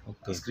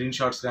ఓకే. స్క్రీన్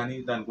షాట్స్ కానీ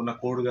దానికి ఉన్న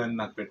కోడ్ కానీ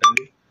నాకు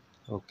పెట్టండి.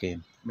 ఓకే.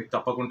 మీకు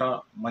తప్పకుండా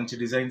మంచి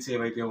డిజైన్స్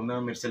ఏవైతే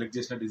ఉన్నాయో మీరు సెలెక్ట్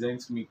చేసిన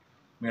డిజైన్స్ మీ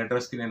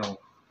అడ్రస్కి నేను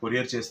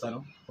కొరియర్ చేస్తాను.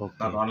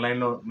 నాకు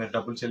ఆన్లైన్లో మీరు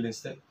డబ్బులు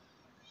చెల్లిస్తే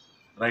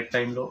రైట్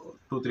టైంలో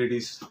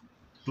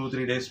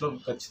 2-3 డేస్లో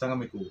ఖచ్చితంగా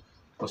మీకు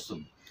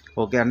వస్తుంది.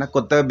 ఓకే అన్న,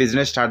 కొత్తగా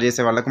బిజినెస్ స్టార్ట్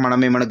చేసే వాళ్ళకి మనం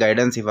ఏమైనా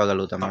గైడెన్స్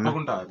ఇవ్వగలుగుతాం?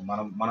 తప్పకుండా.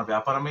 మన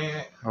వ్యాపారమే,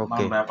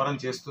 మన వ్యాపారం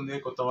చేస్తుంది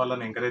కొత్త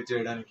వాళ్ళని ఎంకరేజ్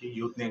చేయడానికి,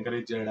 యూత్ని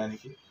ఎంకరేజ్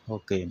చేయడానికి.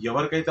 ఓకే.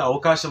 ఎవరికైతే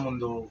అవకాశం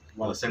ఉందో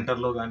వాళ్ళ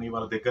సెంటర్లో కానీ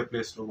వాళ్ళ దగ్గర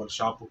ప్లేస్లో వాళ్ళ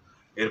షాపు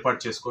ఏర్పాటు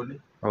చేసుకోండి.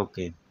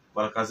 ఓకే.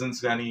 వాళ్ళ కజిన్స్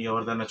కానీ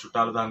ఎవరిదైనా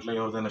చుట్టాలు దాంట్లో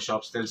ఎవరిదైనా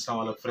షాప్స్ తెలిసిన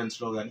వాళ్ళ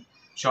ఫ్రెండ్స్లో కానీ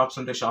షాప్స్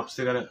ఉంటే షాప్స్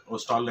దగ్గర ఓ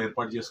స్టాల్లో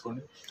ఏర్పాటు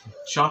చేసుకోండి.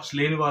 షాప్స్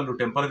లేని వాళ్ళు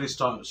టెంపరీ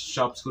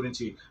షాప్స్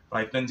గురించి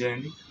ప్రయత్నం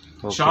చేయండి.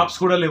 షాప్స్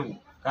కూడా లేవు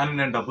కానీ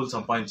నేను డబ్బులు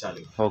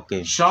సంపాదించాలి. ఓకే.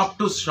 షాప్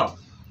టు షాప్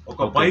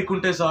ఒక బైక్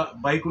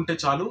ఉంటే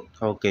చాలు.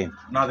 ఓకే.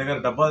 నా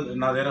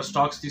దగ్గర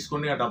స్టాక్స్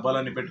తీసుకోండి, ఆ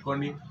డబ్బాలన్నీ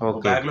పెట్టుకోండి,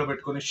 బ్యాగ్ లో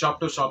పెట్టుకొని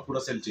షాప్ టు షాప్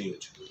కూడా సెల్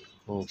చేయొచ్చు.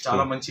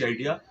 చాలా మంచి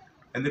ఐడియా.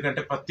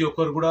 ఎందుకంటే ప్రతి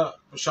ఒక్కరు కూడా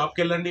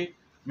షాప్కి వెళ్ళండి,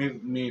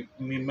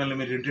 మిమ్మల్ని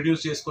మీరు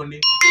ఇంట్రడ్యూస్ చేసుకోండి.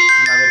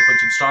 నా దగ్గర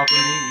కొంచెం స్టాక్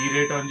ఉంది, ఈ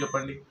రేట్ అని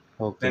చెప్పండి.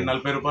 నేను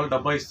 40 రూపాయలు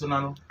డబ్బా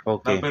ఇస్తున్నాను,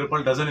 40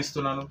 రూపాయలు డజన్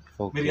ఇస్తున్నాను.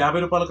 మీరు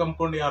 50 రూపాయలకు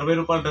అమ్ముకోండి, 60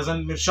 రూపాయలు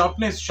డజన్. మీరు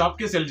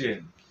షాప్కే సెల్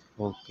చేయండి.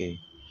 ఓకే.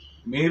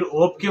 మీరు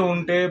ఓపిక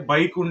ఉంటే,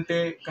 బైక్ ఉంటే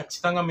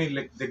ఖచ్చితంగా మీ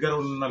దగ్గర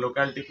ఉన్న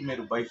లొకాలిటీకి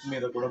మీరు బైక్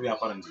మీద కూడా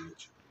వ్యాపారం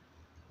చేయొచ్చు.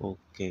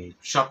 ఓకే.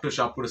 షాప్ టు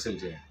షాప్ కూడా సెల్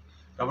చేయండి.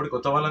 కాబట్టి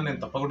కొత్త వాళ్ళని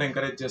నేను తప్పకుండా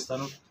ఎంకరేజ్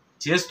చేస్తాను.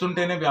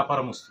 చేస్తుంటేనే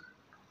వ్యాపారం వస్తుంది.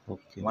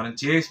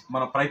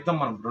 మన ప్రయత్నం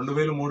మనం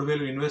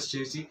 2000-3000 ఇన్వెస్ట్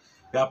చేసి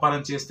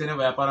వ్యాపారం చేస్తేనే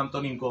వ్యాపారంతో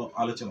ఇంకో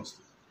ఆలోచన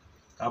వస్తుంది.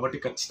 కాబట్టి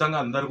ఖచ్చితంగా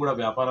అందరూ కూడా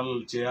వ్యాపారాలు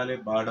చేయాలి,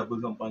 బాగా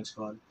డబ్బులు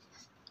సంపాదించుకోవాలి.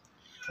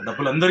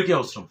 డబ్బులు అందరికీ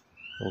అవసరం.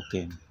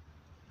 ఓకే.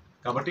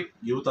 కాబట్టి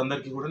యూత్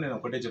అందరికీ కూడా నేను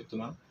ఒకటే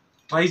చెప్తున్నాను,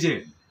 ట్రై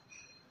చేయండి.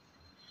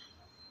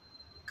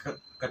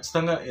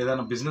 ఖచ్చితంగా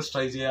ఏదైనా బిజినెస్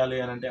ట్రై చేయాలి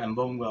అని అంటే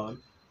అనుభవం కావాలి.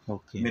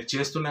 మీరు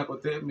చేస్తున్నా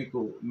కొద్దే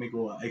మీకు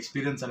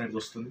ఎక్స్పీరియన్స్ అనేది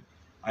వస్తుంది.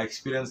 ఆ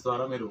ఎక్స్పీరియన్స్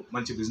ద్వారా మీరు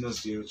మంచి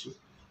బిజినెస్ చేయవచ్చు.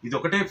 ఇది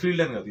ఒకటే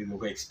ఫీల్డ్ అని కాదు, ఇది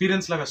ఒక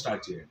ఎక్స్పీరియన్స్ లాగా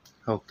స్టార్ట్ చేయండి.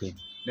 ఓకే.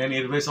 నేను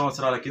 20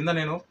 సంవత్సరాల కింద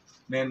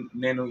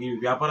నేను ఈ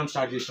వ్యాపారం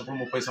స్టార్ట్ చేసినప్పుడు,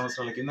 30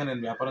 సంవత్సరాల కింద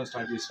నేను వ్యాపారం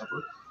స్టార్ట్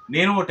చేసినప్పుడు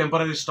నేను ఓ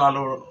టెంపరీ స్టాల్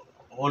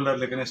హోల్డర్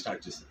లెక్కనే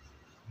స్టార్ట్ చేశాను.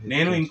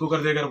 నేను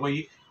ఇంకొకరి దగ్గర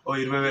పోయి ఓ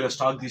 20,000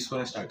 స్టాక్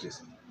తీసుకొని స్టార్ట్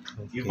చేశాను.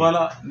 ఇవాళ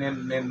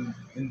నేను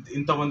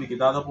ఇంతమందికి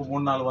దాదాపు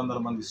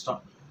 300-400 మంది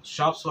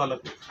షాప్స్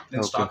వాళ్ళకు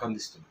నేను స్టాక్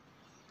అందిస్తున్నాను.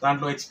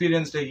 దాంట్లో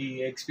ఎక్స్పీరియన్స్డ్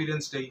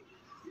అయ్యి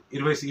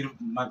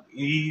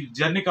ఈ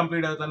జర్నీ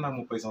కంప్లీట్ అవుతాను నాకు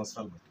 30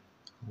 సంవత్సరాలు.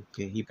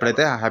 ఓకే.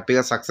 ఇప్పుడైతే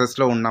హ్యాపీగా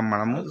సక్సెస్లో ఉన్నాం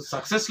మనము.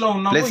 సక్సెస్లో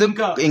ఉన్నాం. ప్లస్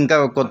ఇంకా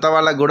కొత్త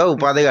వాళ్ళకి కూడా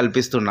ఉపాధి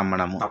కల్పిస్తున్నాం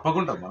మనము.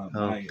 తప్పకుండా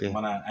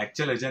మన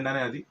యాక్చువల్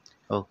ఎజెండానే అది,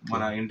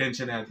 మన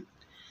ఇంటెన్షనే అది.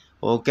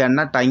 ఓకే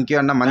అన్న, థ్యాంక్ యూ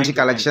అన్న. మంచి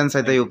కలెక్షన్స్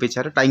అయితే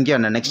చూపించారు. థ్యాంక్ యూ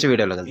అన్న. నెక్స్ట్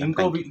వీడియోలో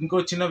ఇంకో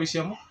చిన్న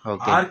విషయం,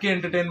 ఆర్కే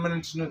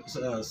ఎంటర్టైన్మెంట్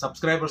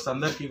సబ్స్క్రైబర్స్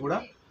అందరికీ కూడా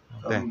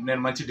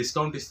నేను మంచి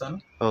డిస్కౌంట్ ఇస్తాను.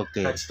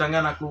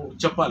 ఖచ్చితంగా నాకు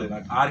చెప్పాలి,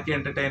 నాకు ఆర్కే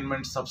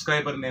ఎంటర్టైన్మెంట్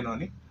సబ్స్క్రైబర్ నేను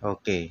అని.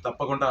 ఓకే.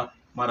 తప్పకుండా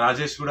మా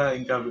రాజేష్ కూడా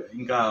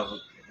ఇంకా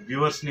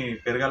వ్యూవర్స్ ని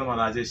పెరగాలి, మా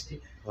రాజేష్ కి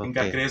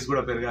ఇంకా క్రేజ్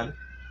కూడా పెరగాలి.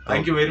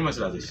 Thank you very much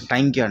Rajesh.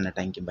 Thank you అన్న.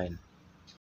 Thank you. బై.